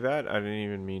do that? I didn't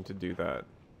even mean to do that.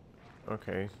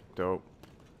 Okay, dope.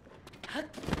 It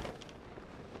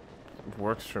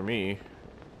works for me.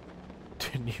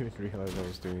 Didn't even realize I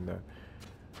was doing that.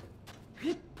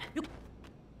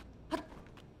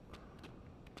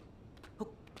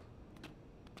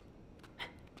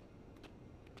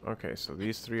 Okay, so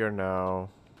these three are now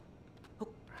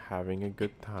having a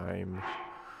good time.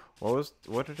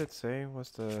 What did it say? Was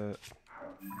the...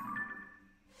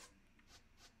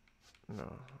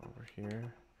 No, over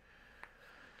here.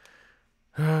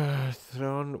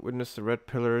 Throne, witness the red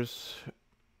pillars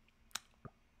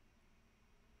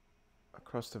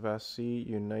across the vast sea.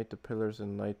 Unite the pillars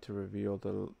in light to reveal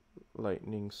the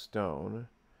lightning stone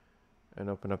and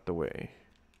open up the way.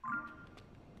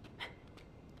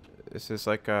 This is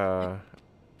like a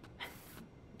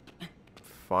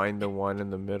find the one in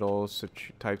the middle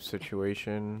type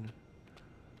situation.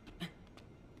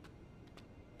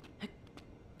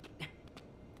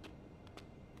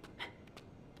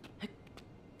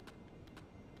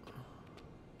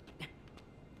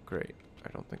 Great. I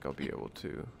don't think I'll be able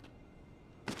to.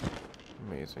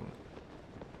 Amazing.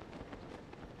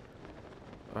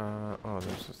 Oh,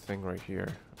 there's this thing right here.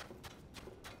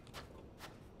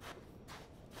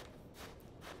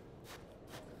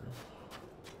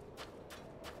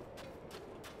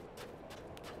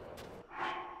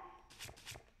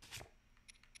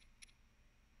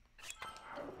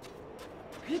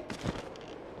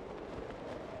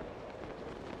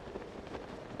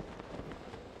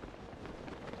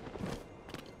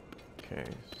 Okay,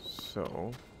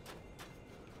 so...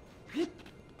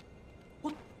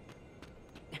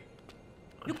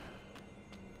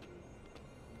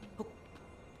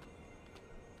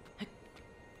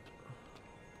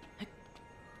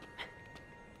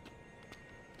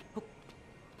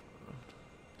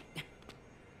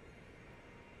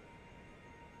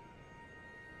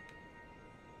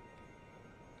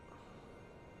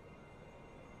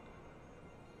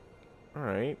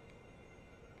 Alright.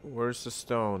 Where's the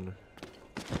stone?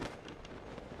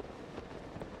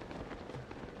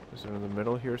 Is it in the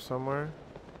middle here somewhere?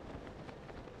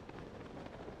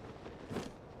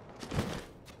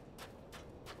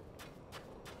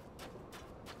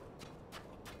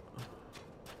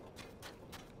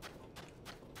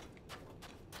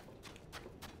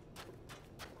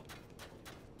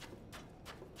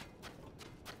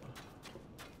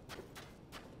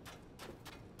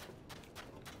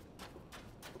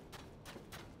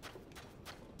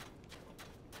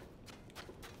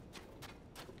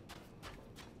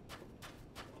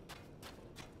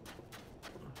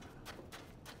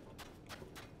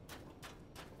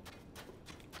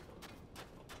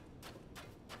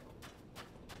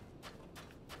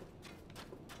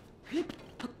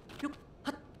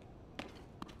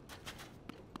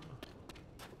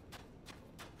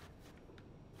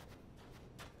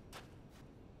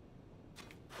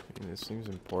 This seems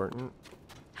important.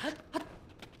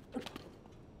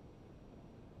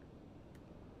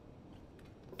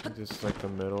 Just like the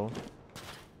middle.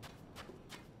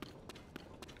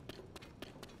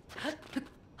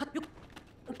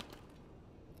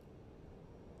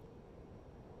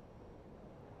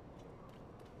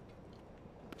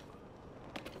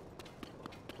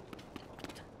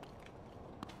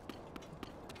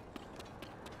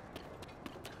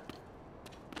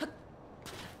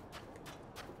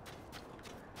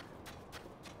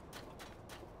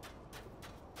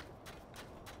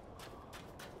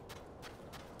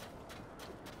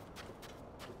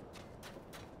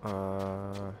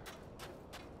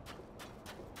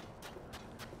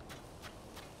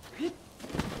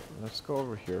 Let's go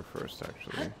over here first,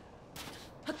 actually.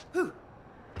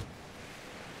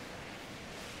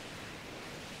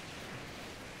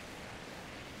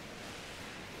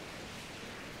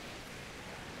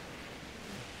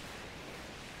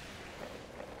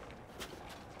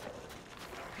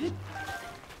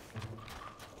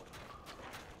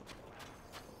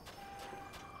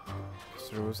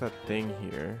 So there was that thing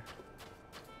here.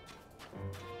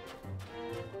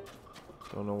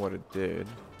 Don't know what it did.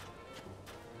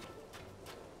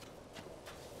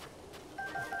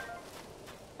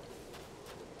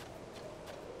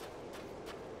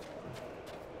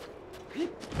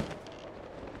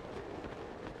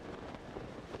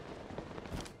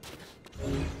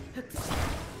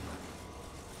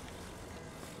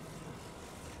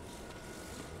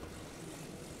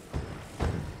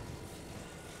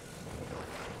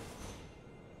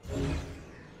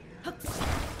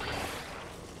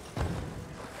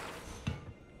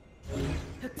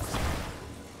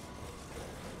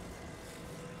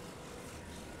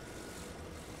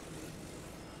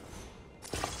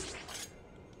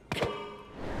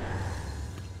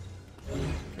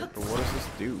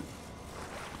 Do?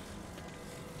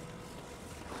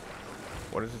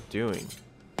 What is it doing?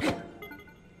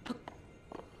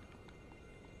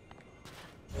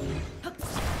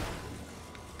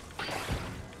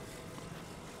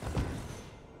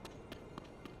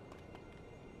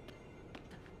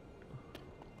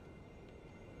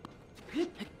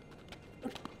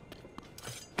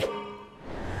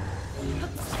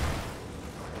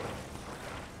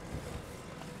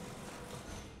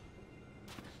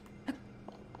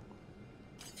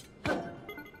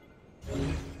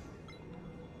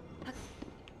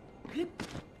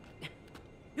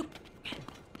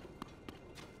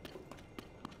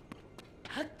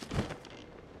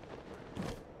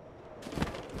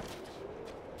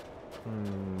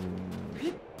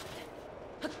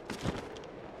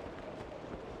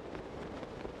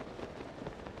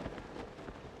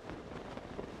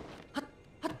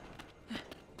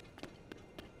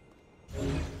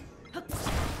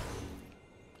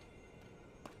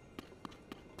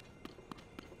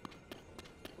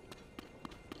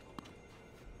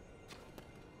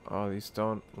 Oh, these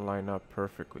don't line up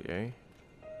perfectly, eh?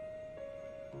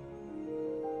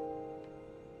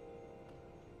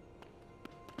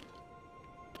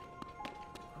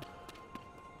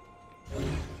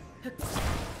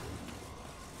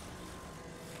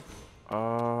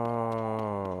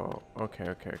 Oh,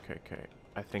 okay.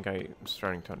 I think I'm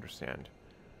starting to understand.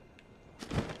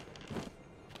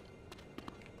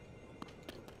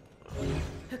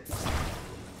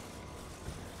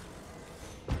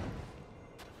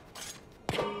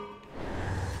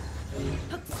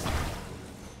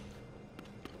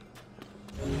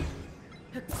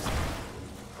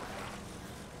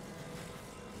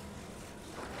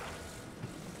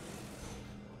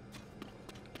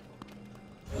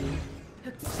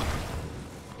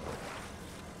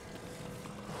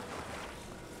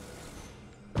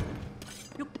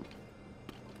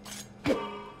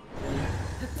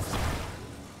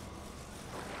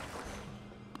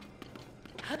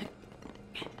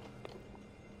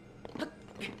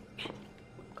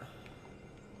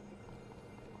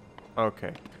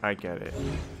 Okay, I get it.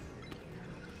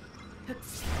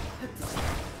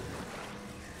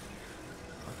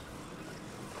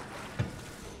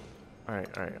 Alright.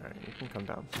 You can come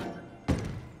down.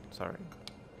 Sorry.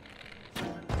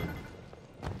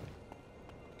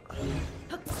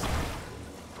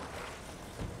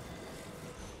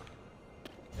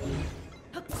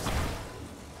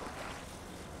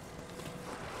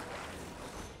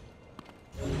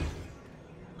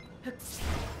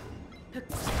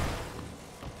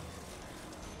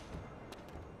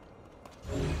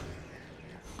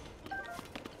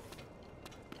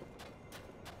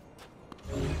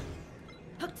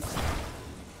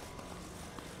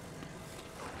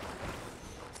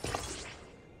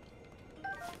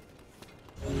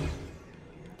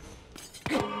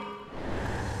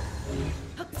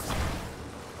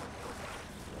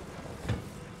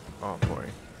 Oh boy.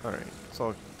 Alright, it's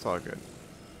all good.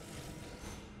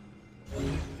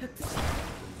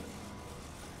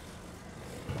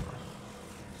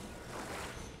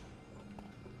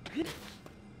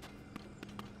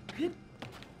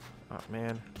 Oh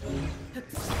man.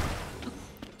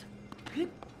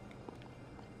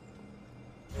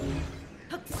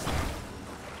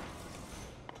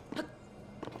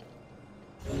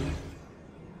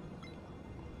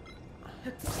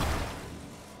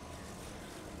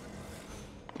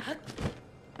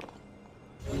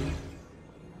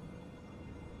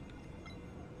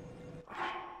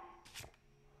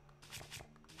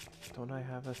 Don't I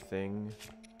have a thing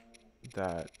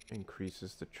that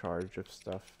increases the charge of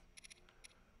stuff?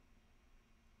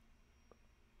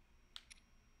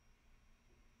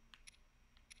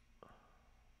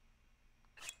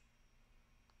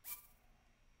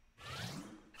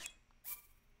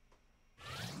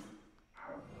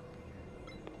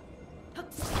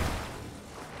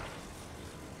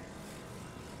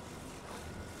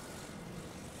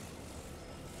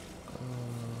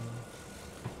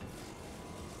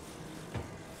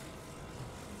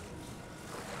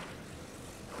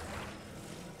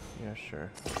 Yeah,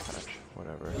 sure. Attach,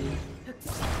 whatever.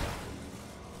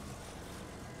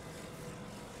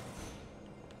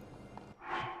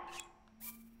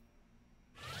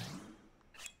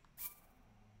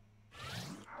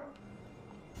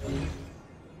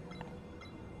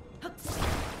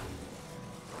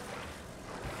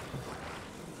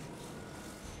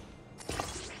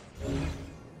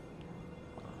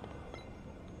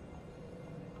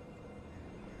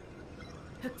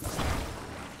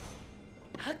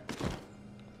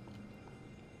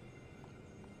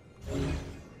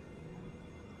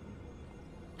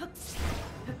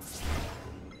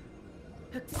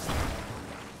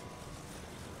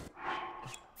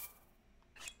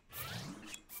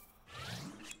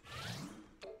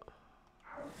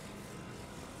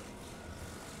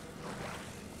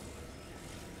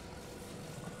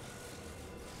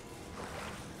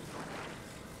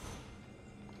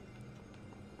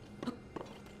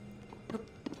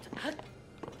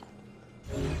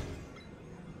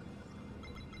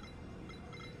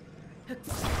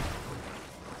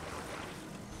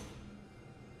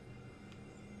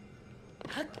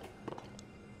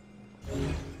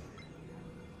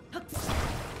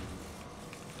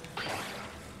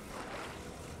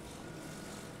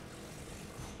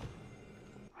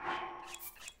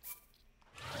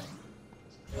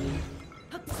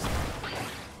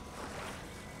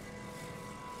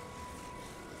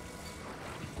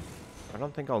 I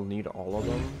don't think I'll need all of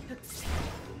them,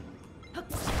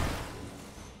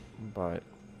 but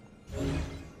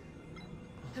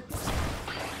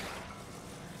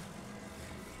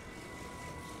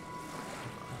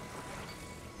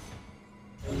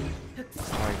oh,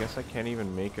 I guess I can't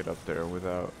even make it up there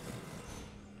without.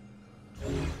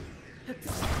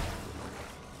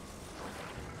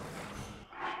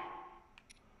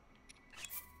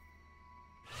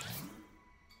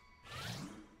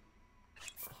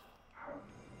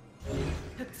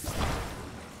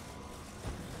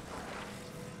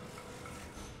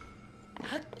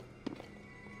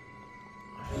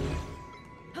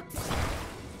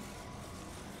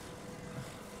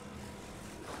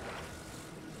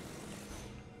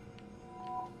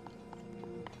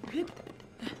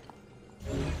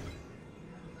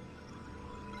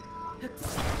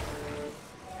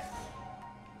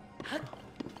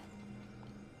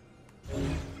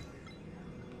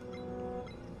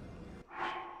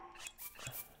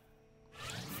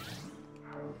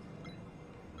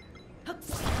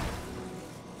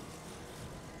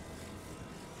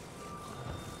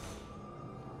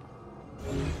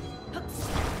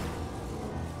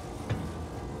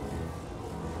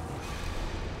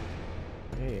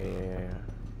 Yeah.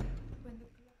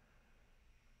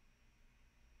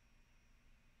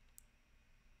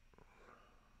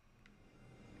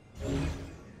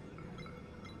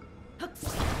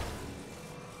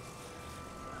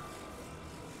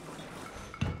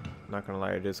 Not gonna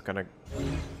lie, it's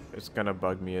gonna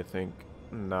bug me, I think.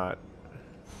 Not.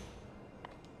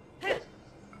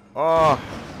 Oh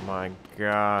my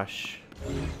gosh.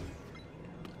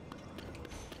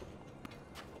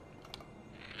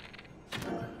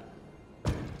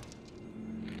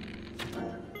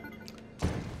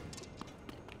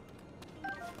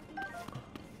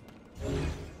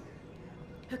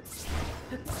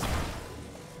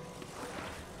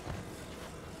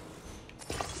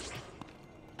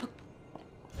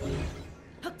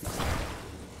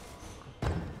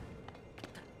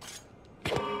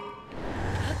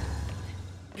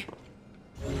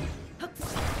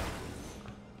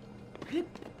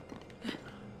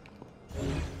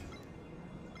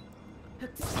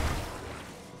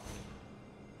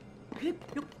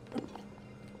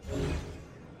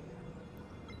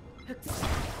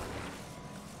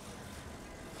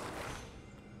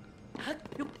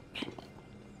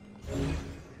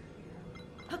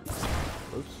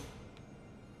 Oops.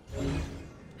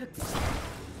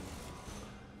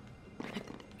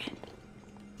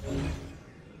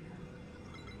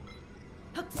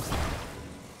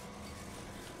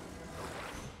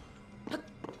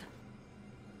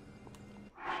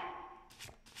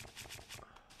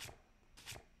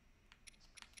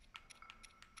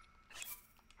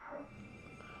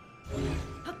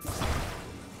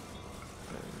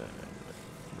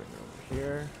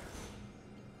 Here.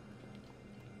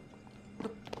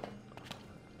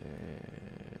 And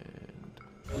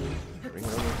bring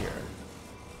it over here.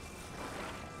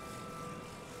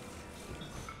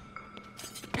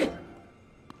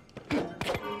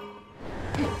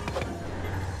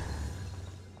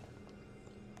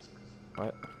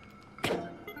 What?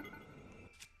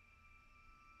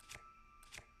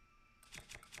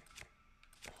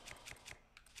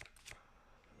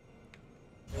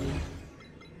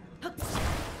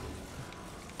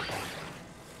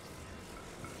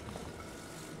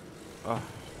 Oh,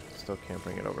 still can't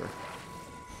bring it over.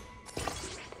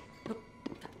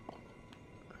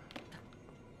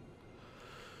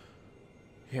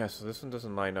 Yeah, so this one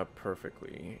doesn't line up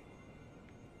perfectly.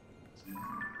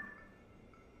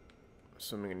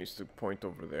 Assuming it needs to point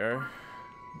over there.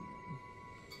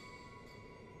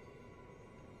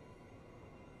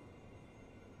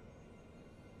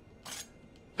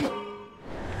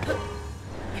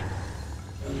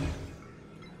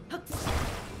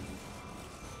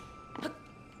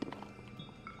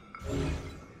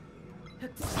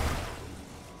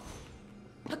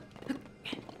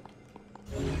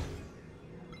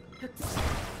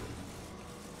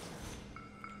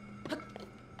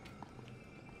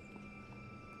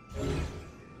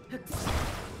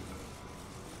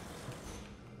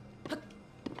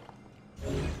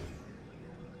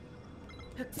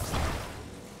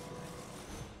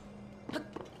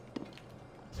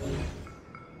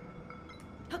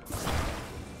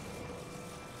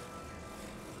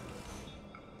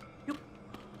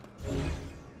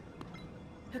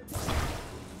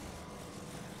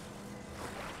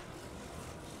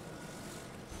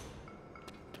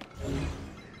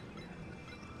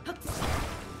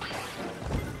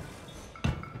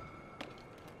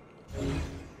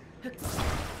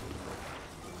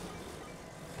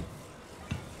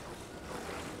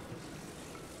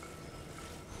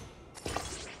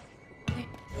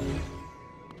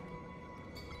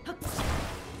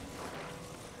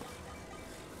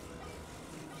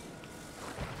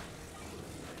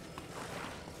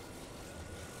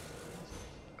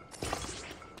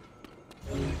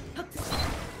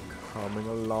 Coming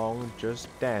along just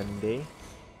dandy.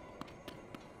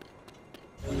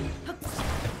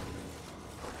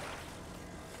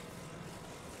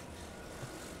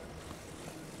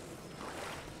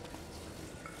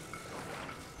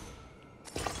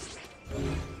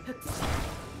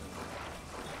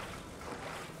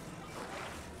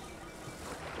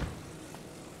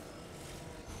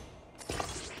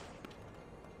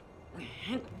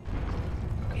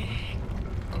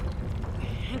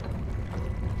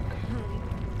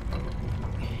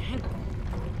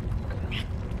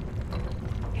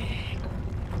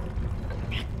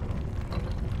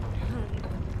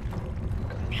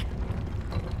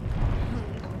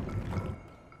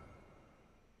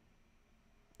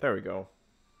 There we go.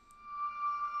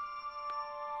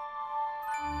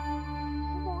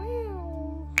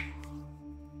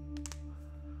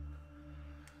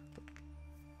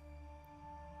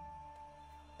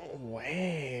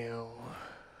 Wow.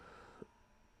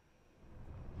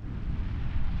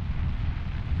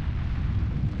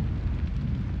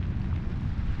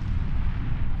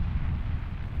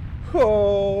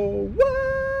 Oh,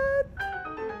 what?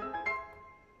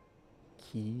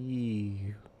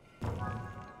 Key.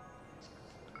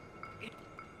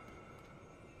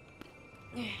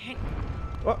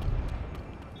 What?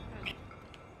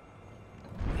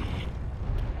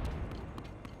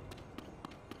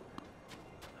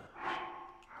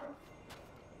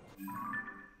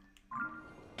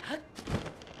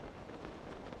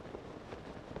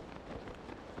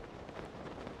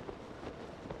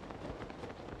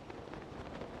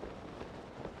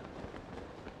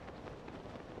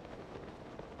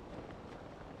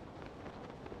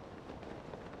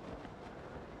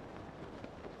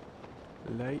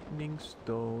 Lightning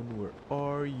Stone, where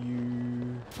are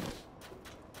you?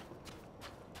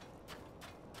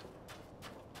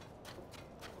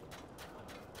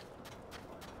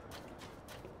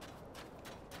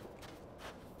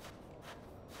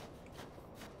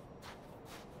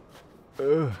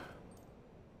 Ugh.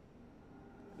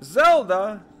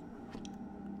 Zelda?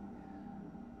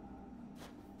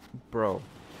 Bro.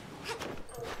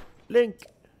 Link.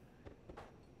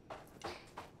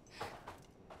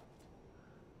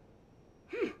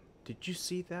 Did you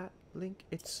see that, Link?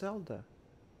 It's Zelda.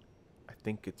 I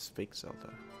think it's fake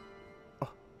Zelda. Oh,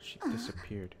 she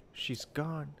disappeared. She's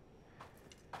gone.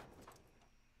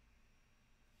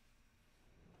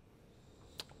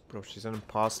 Bro, she's an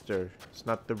imposter. It's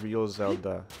not the real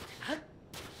Zelda.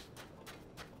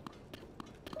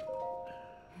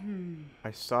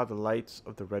 I saw the lights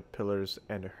of the red pillars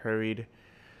and hurried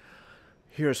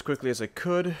here as quickly as I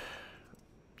could.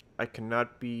 It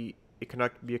cannot be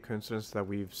a coincidence that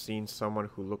we've seen someone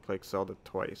who looked like Zelda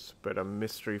twice, but a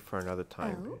mystery for another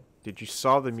time. Oh. Did you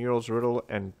solve the mural's riddle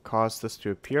and cause this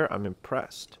to appear? I'm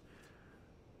impressed.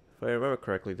 If I remember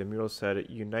correctly, the mural said,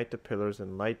 unite the pillars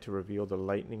and light to reveal the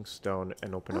lightning stone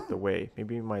and open up the way.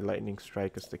 Maybe my lightning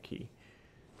strike is the key.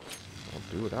 I'll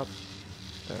do it up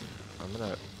then. I'm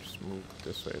gonna just move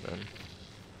this way then.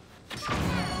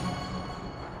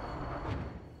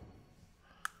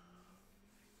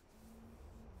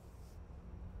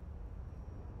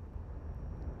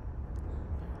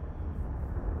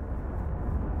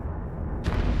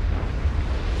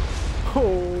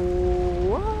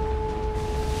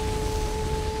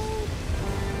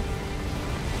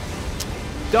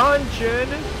 dungeon.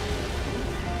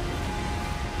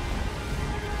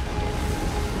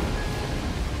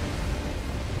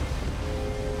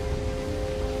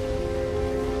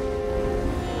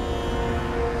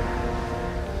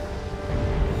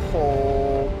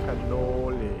 Oh,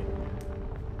 cannoli.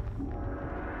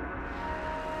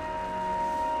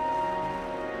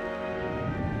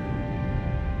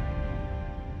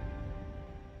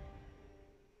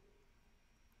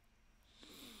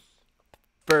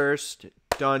 First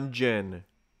dungeon.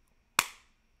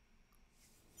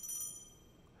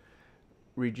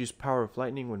 Reduce power of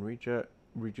lightning. When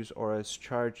Reju's aura is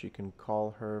charged, you can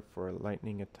call her for a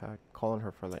lightning attack. Call on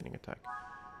her for a lightning attack.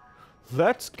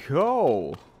 Let's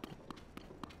go!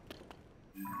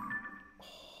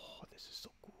 Oh, this is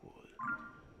so cool.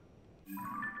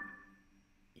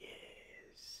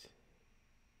 Yes.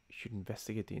 You should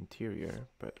investigate the interior,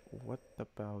 but what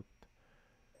about...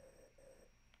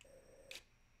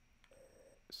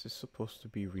 Is this supposed to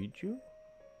be Reju?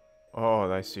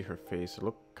 Oh, I see her face. It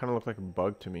kind of looked like a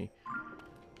bug to me.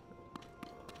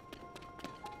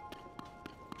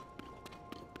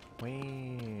 Wow.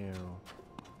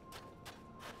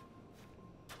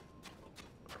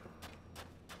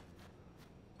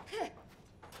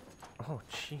 Oh,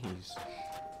 jeez.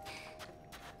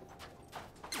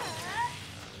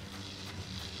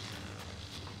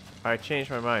 I changed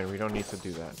my mind. We don't need to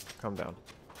do that. Calm down.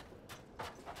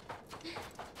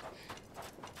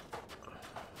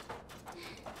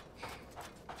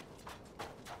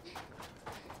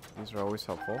 These are always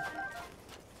helpful.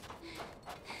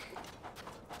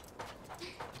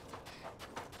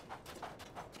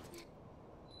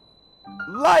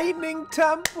 Lightning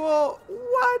Temple!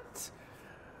 What?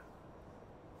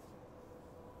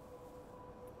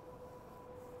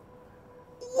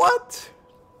 What?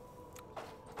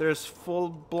 There's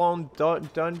full-blown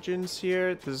dungeons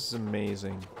here? This is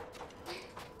amazing.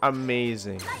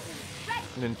 Amazing.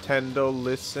 Nintendo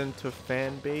listened to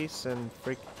fan base and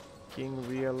freaking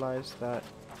realized that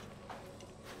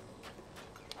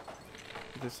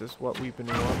this is what we've been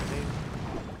wanting.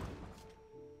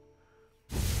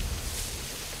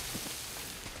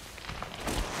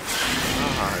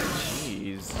 Ah,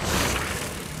 jeez.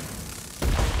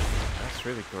 That's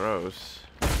really gross.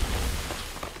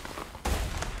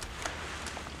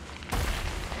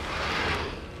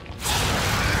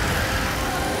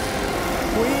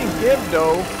 Queen Gibdo.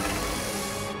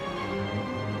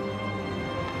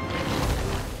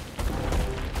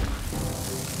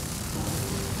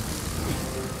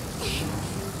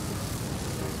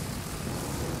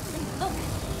 Look,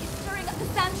 it's stirring up the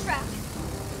sand trap.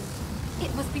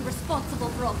 It must be responsible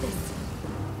for all this.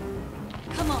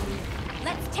 Come on,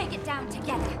 let's take it down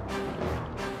together.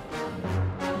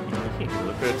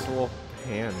 Look at its little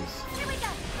hands. Here we go.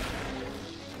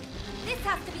 This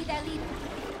has to be their leader.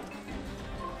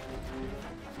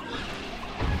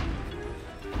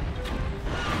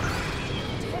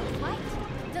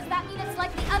 Does that mean it's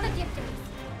like the other gifters?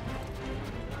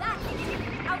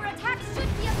 Our attacks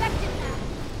should be effective now.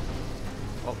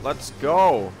 Well, let's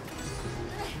go.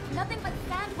 Nothing but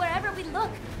sand wherever we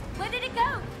look. Where did it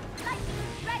go?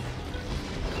 Right.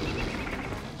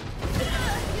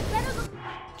 You better look.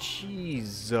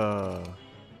 Jeez. Oh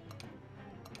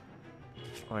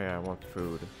yeah, I want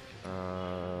food.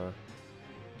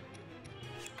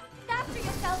 After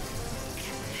yourself.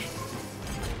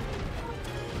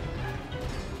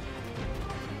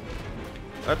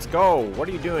 Let's go. What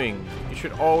are you doing? You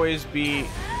should always be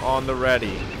on the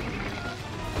ready.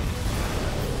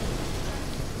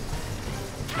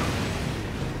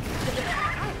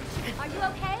 Are you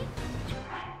okay?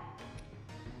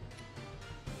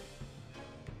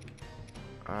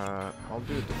 I'll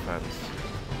do defense.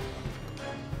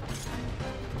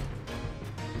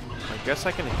 I guess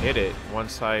I can hit it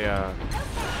once I,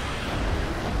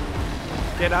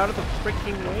 get out of the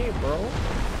freaking way, bro.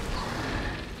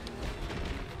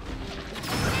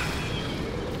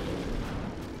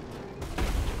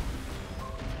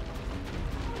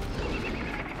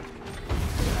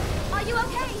 Are you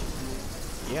okay?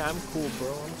 Yeah, I'm cool,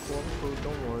 bro. I'm cool.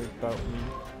 Don't worry about me.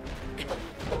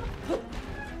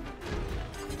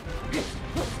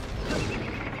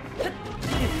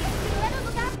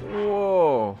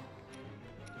 Whoa.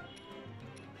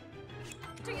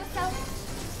 To yourself.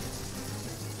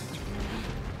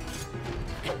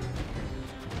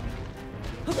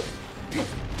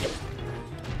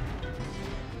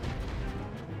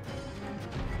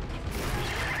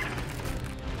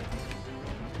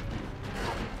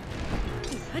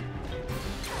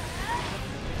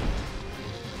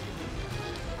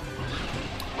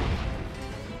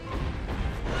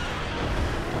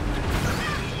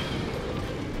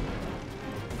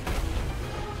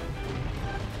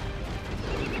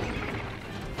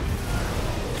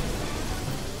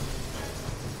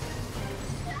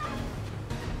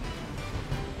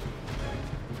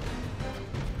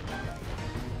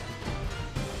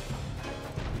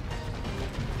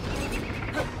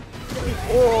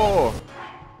 Oh!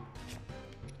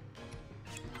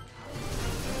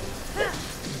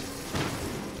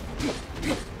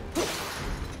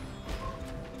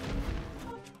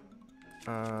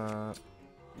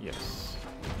 Yes.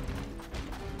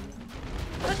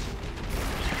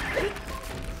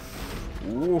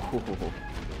 Ooh.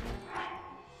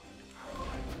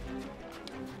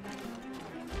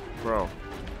 Bro.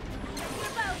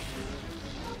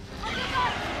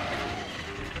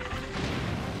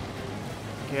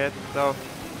 Get the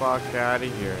fuck out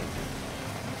of here.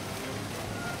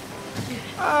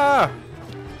 Ah!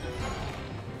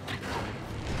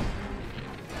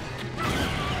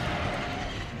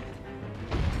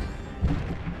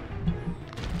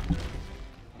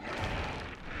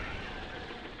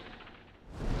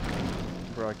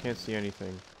 Bro, I can't see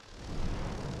anything.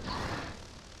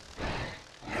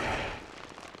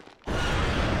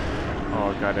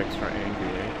 Oh, I got extra angry,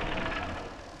 eh?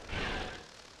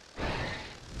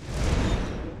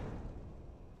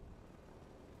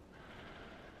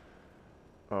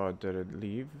 Oh, did it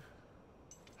leave?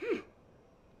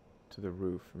 To the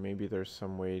roof. Maybe there's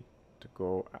some way to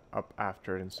go up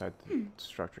after it inside the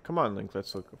structure. Come on, Link,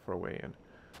 let's look for a way in.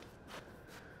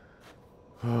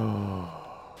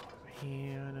 Oh,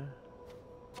 man.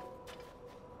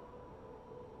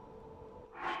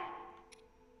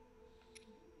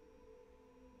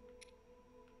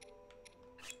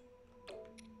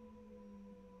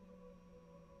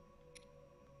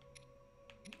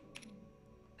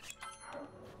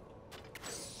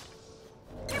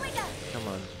 Here we go. Come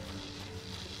on.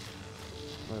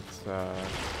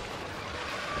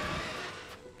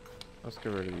 Let's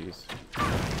get rid of these.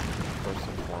 First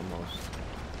and foremost.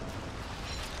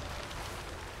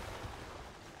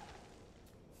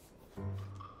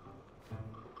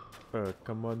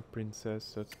 Come on,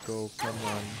 princess. Let's go. Come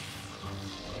on.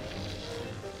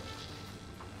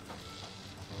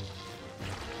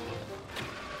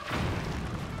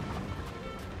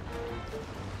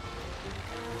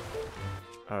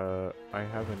 I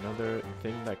have another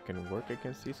thing that can work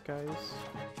against these guys.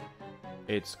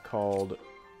 It's called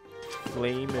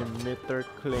Flame Emitter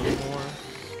Claymore.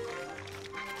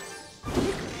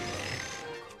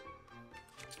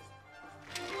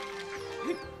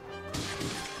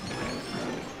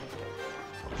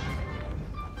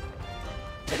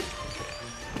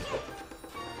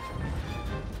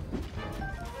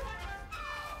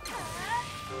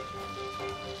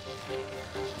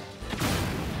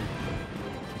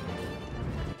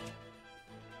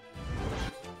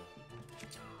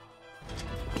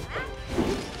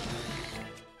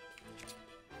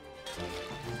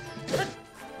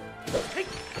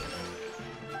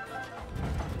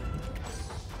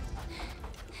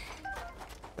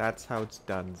 That's how it's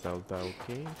done, Zelda,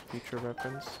 okay? Future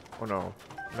weapons? Oh no,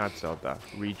 not Zelda.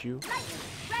 Riju?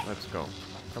 Let's go.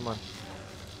 Come on.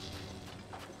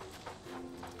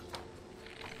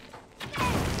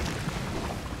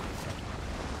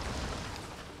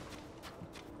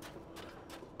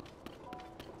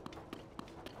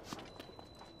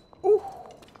 Ooh!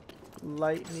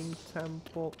 Lightning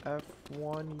Temple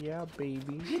F1, yeah,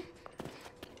 baby.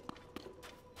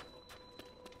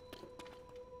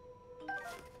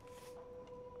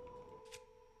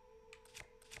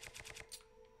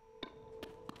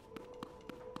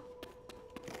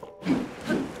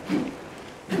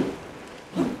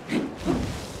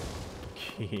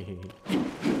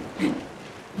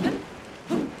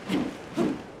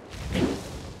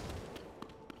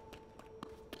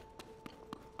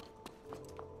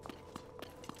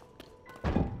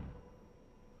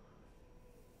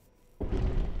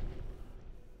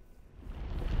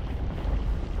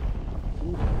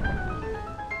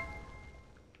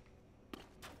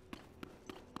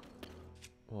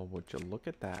 Well, would you look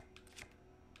at that?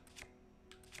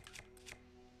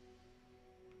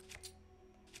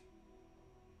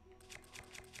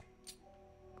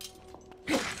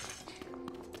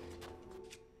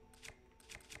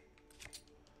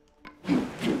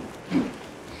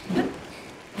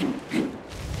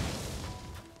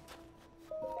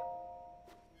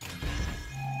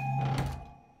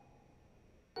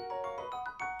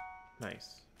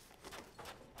 Nice.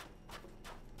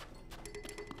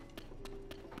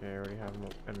 Okay, I already have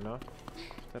enough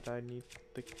that I need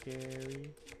to carry.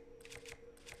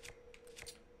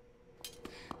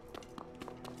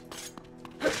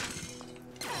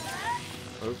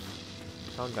 Oops.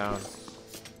 Calm down.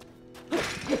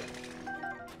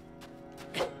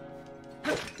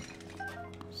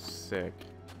 Sick.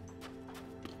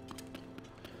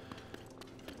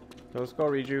 Let's go,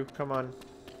 Riju. Come on.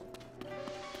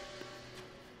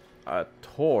 A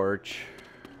torch?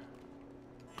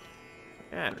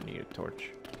 I don't need a torch.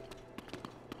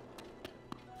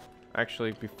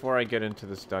 Actually, before I get into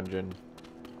this dungeon,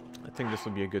 I think this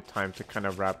will be a good time to kind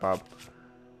of wrap up.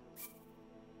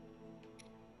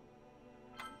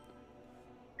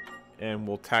 And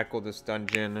we'll tackle this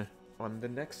dungeon on the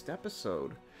next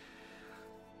episode.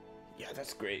 Yeah,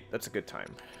 that's great. That's a good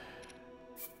time.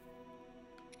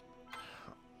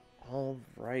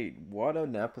 Alright, what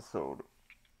an episode.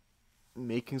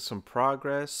 Making some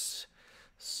progress,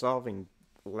 solving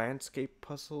landscape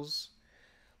puzzles.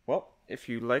 Well, if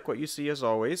you like what you see, as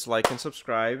always, like and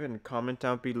subscribe and comment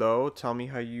down below. Tell me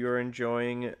how you're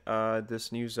enjoying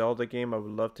this new Zelda game. I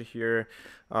would love to hear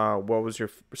what was your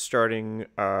starting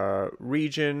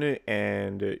region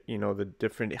and, you know, the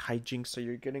different hijinks that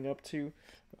you're getting up to.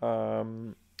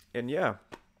 And yeah,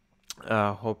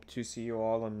 hope to see you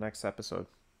all on the next episode.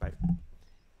 Bye.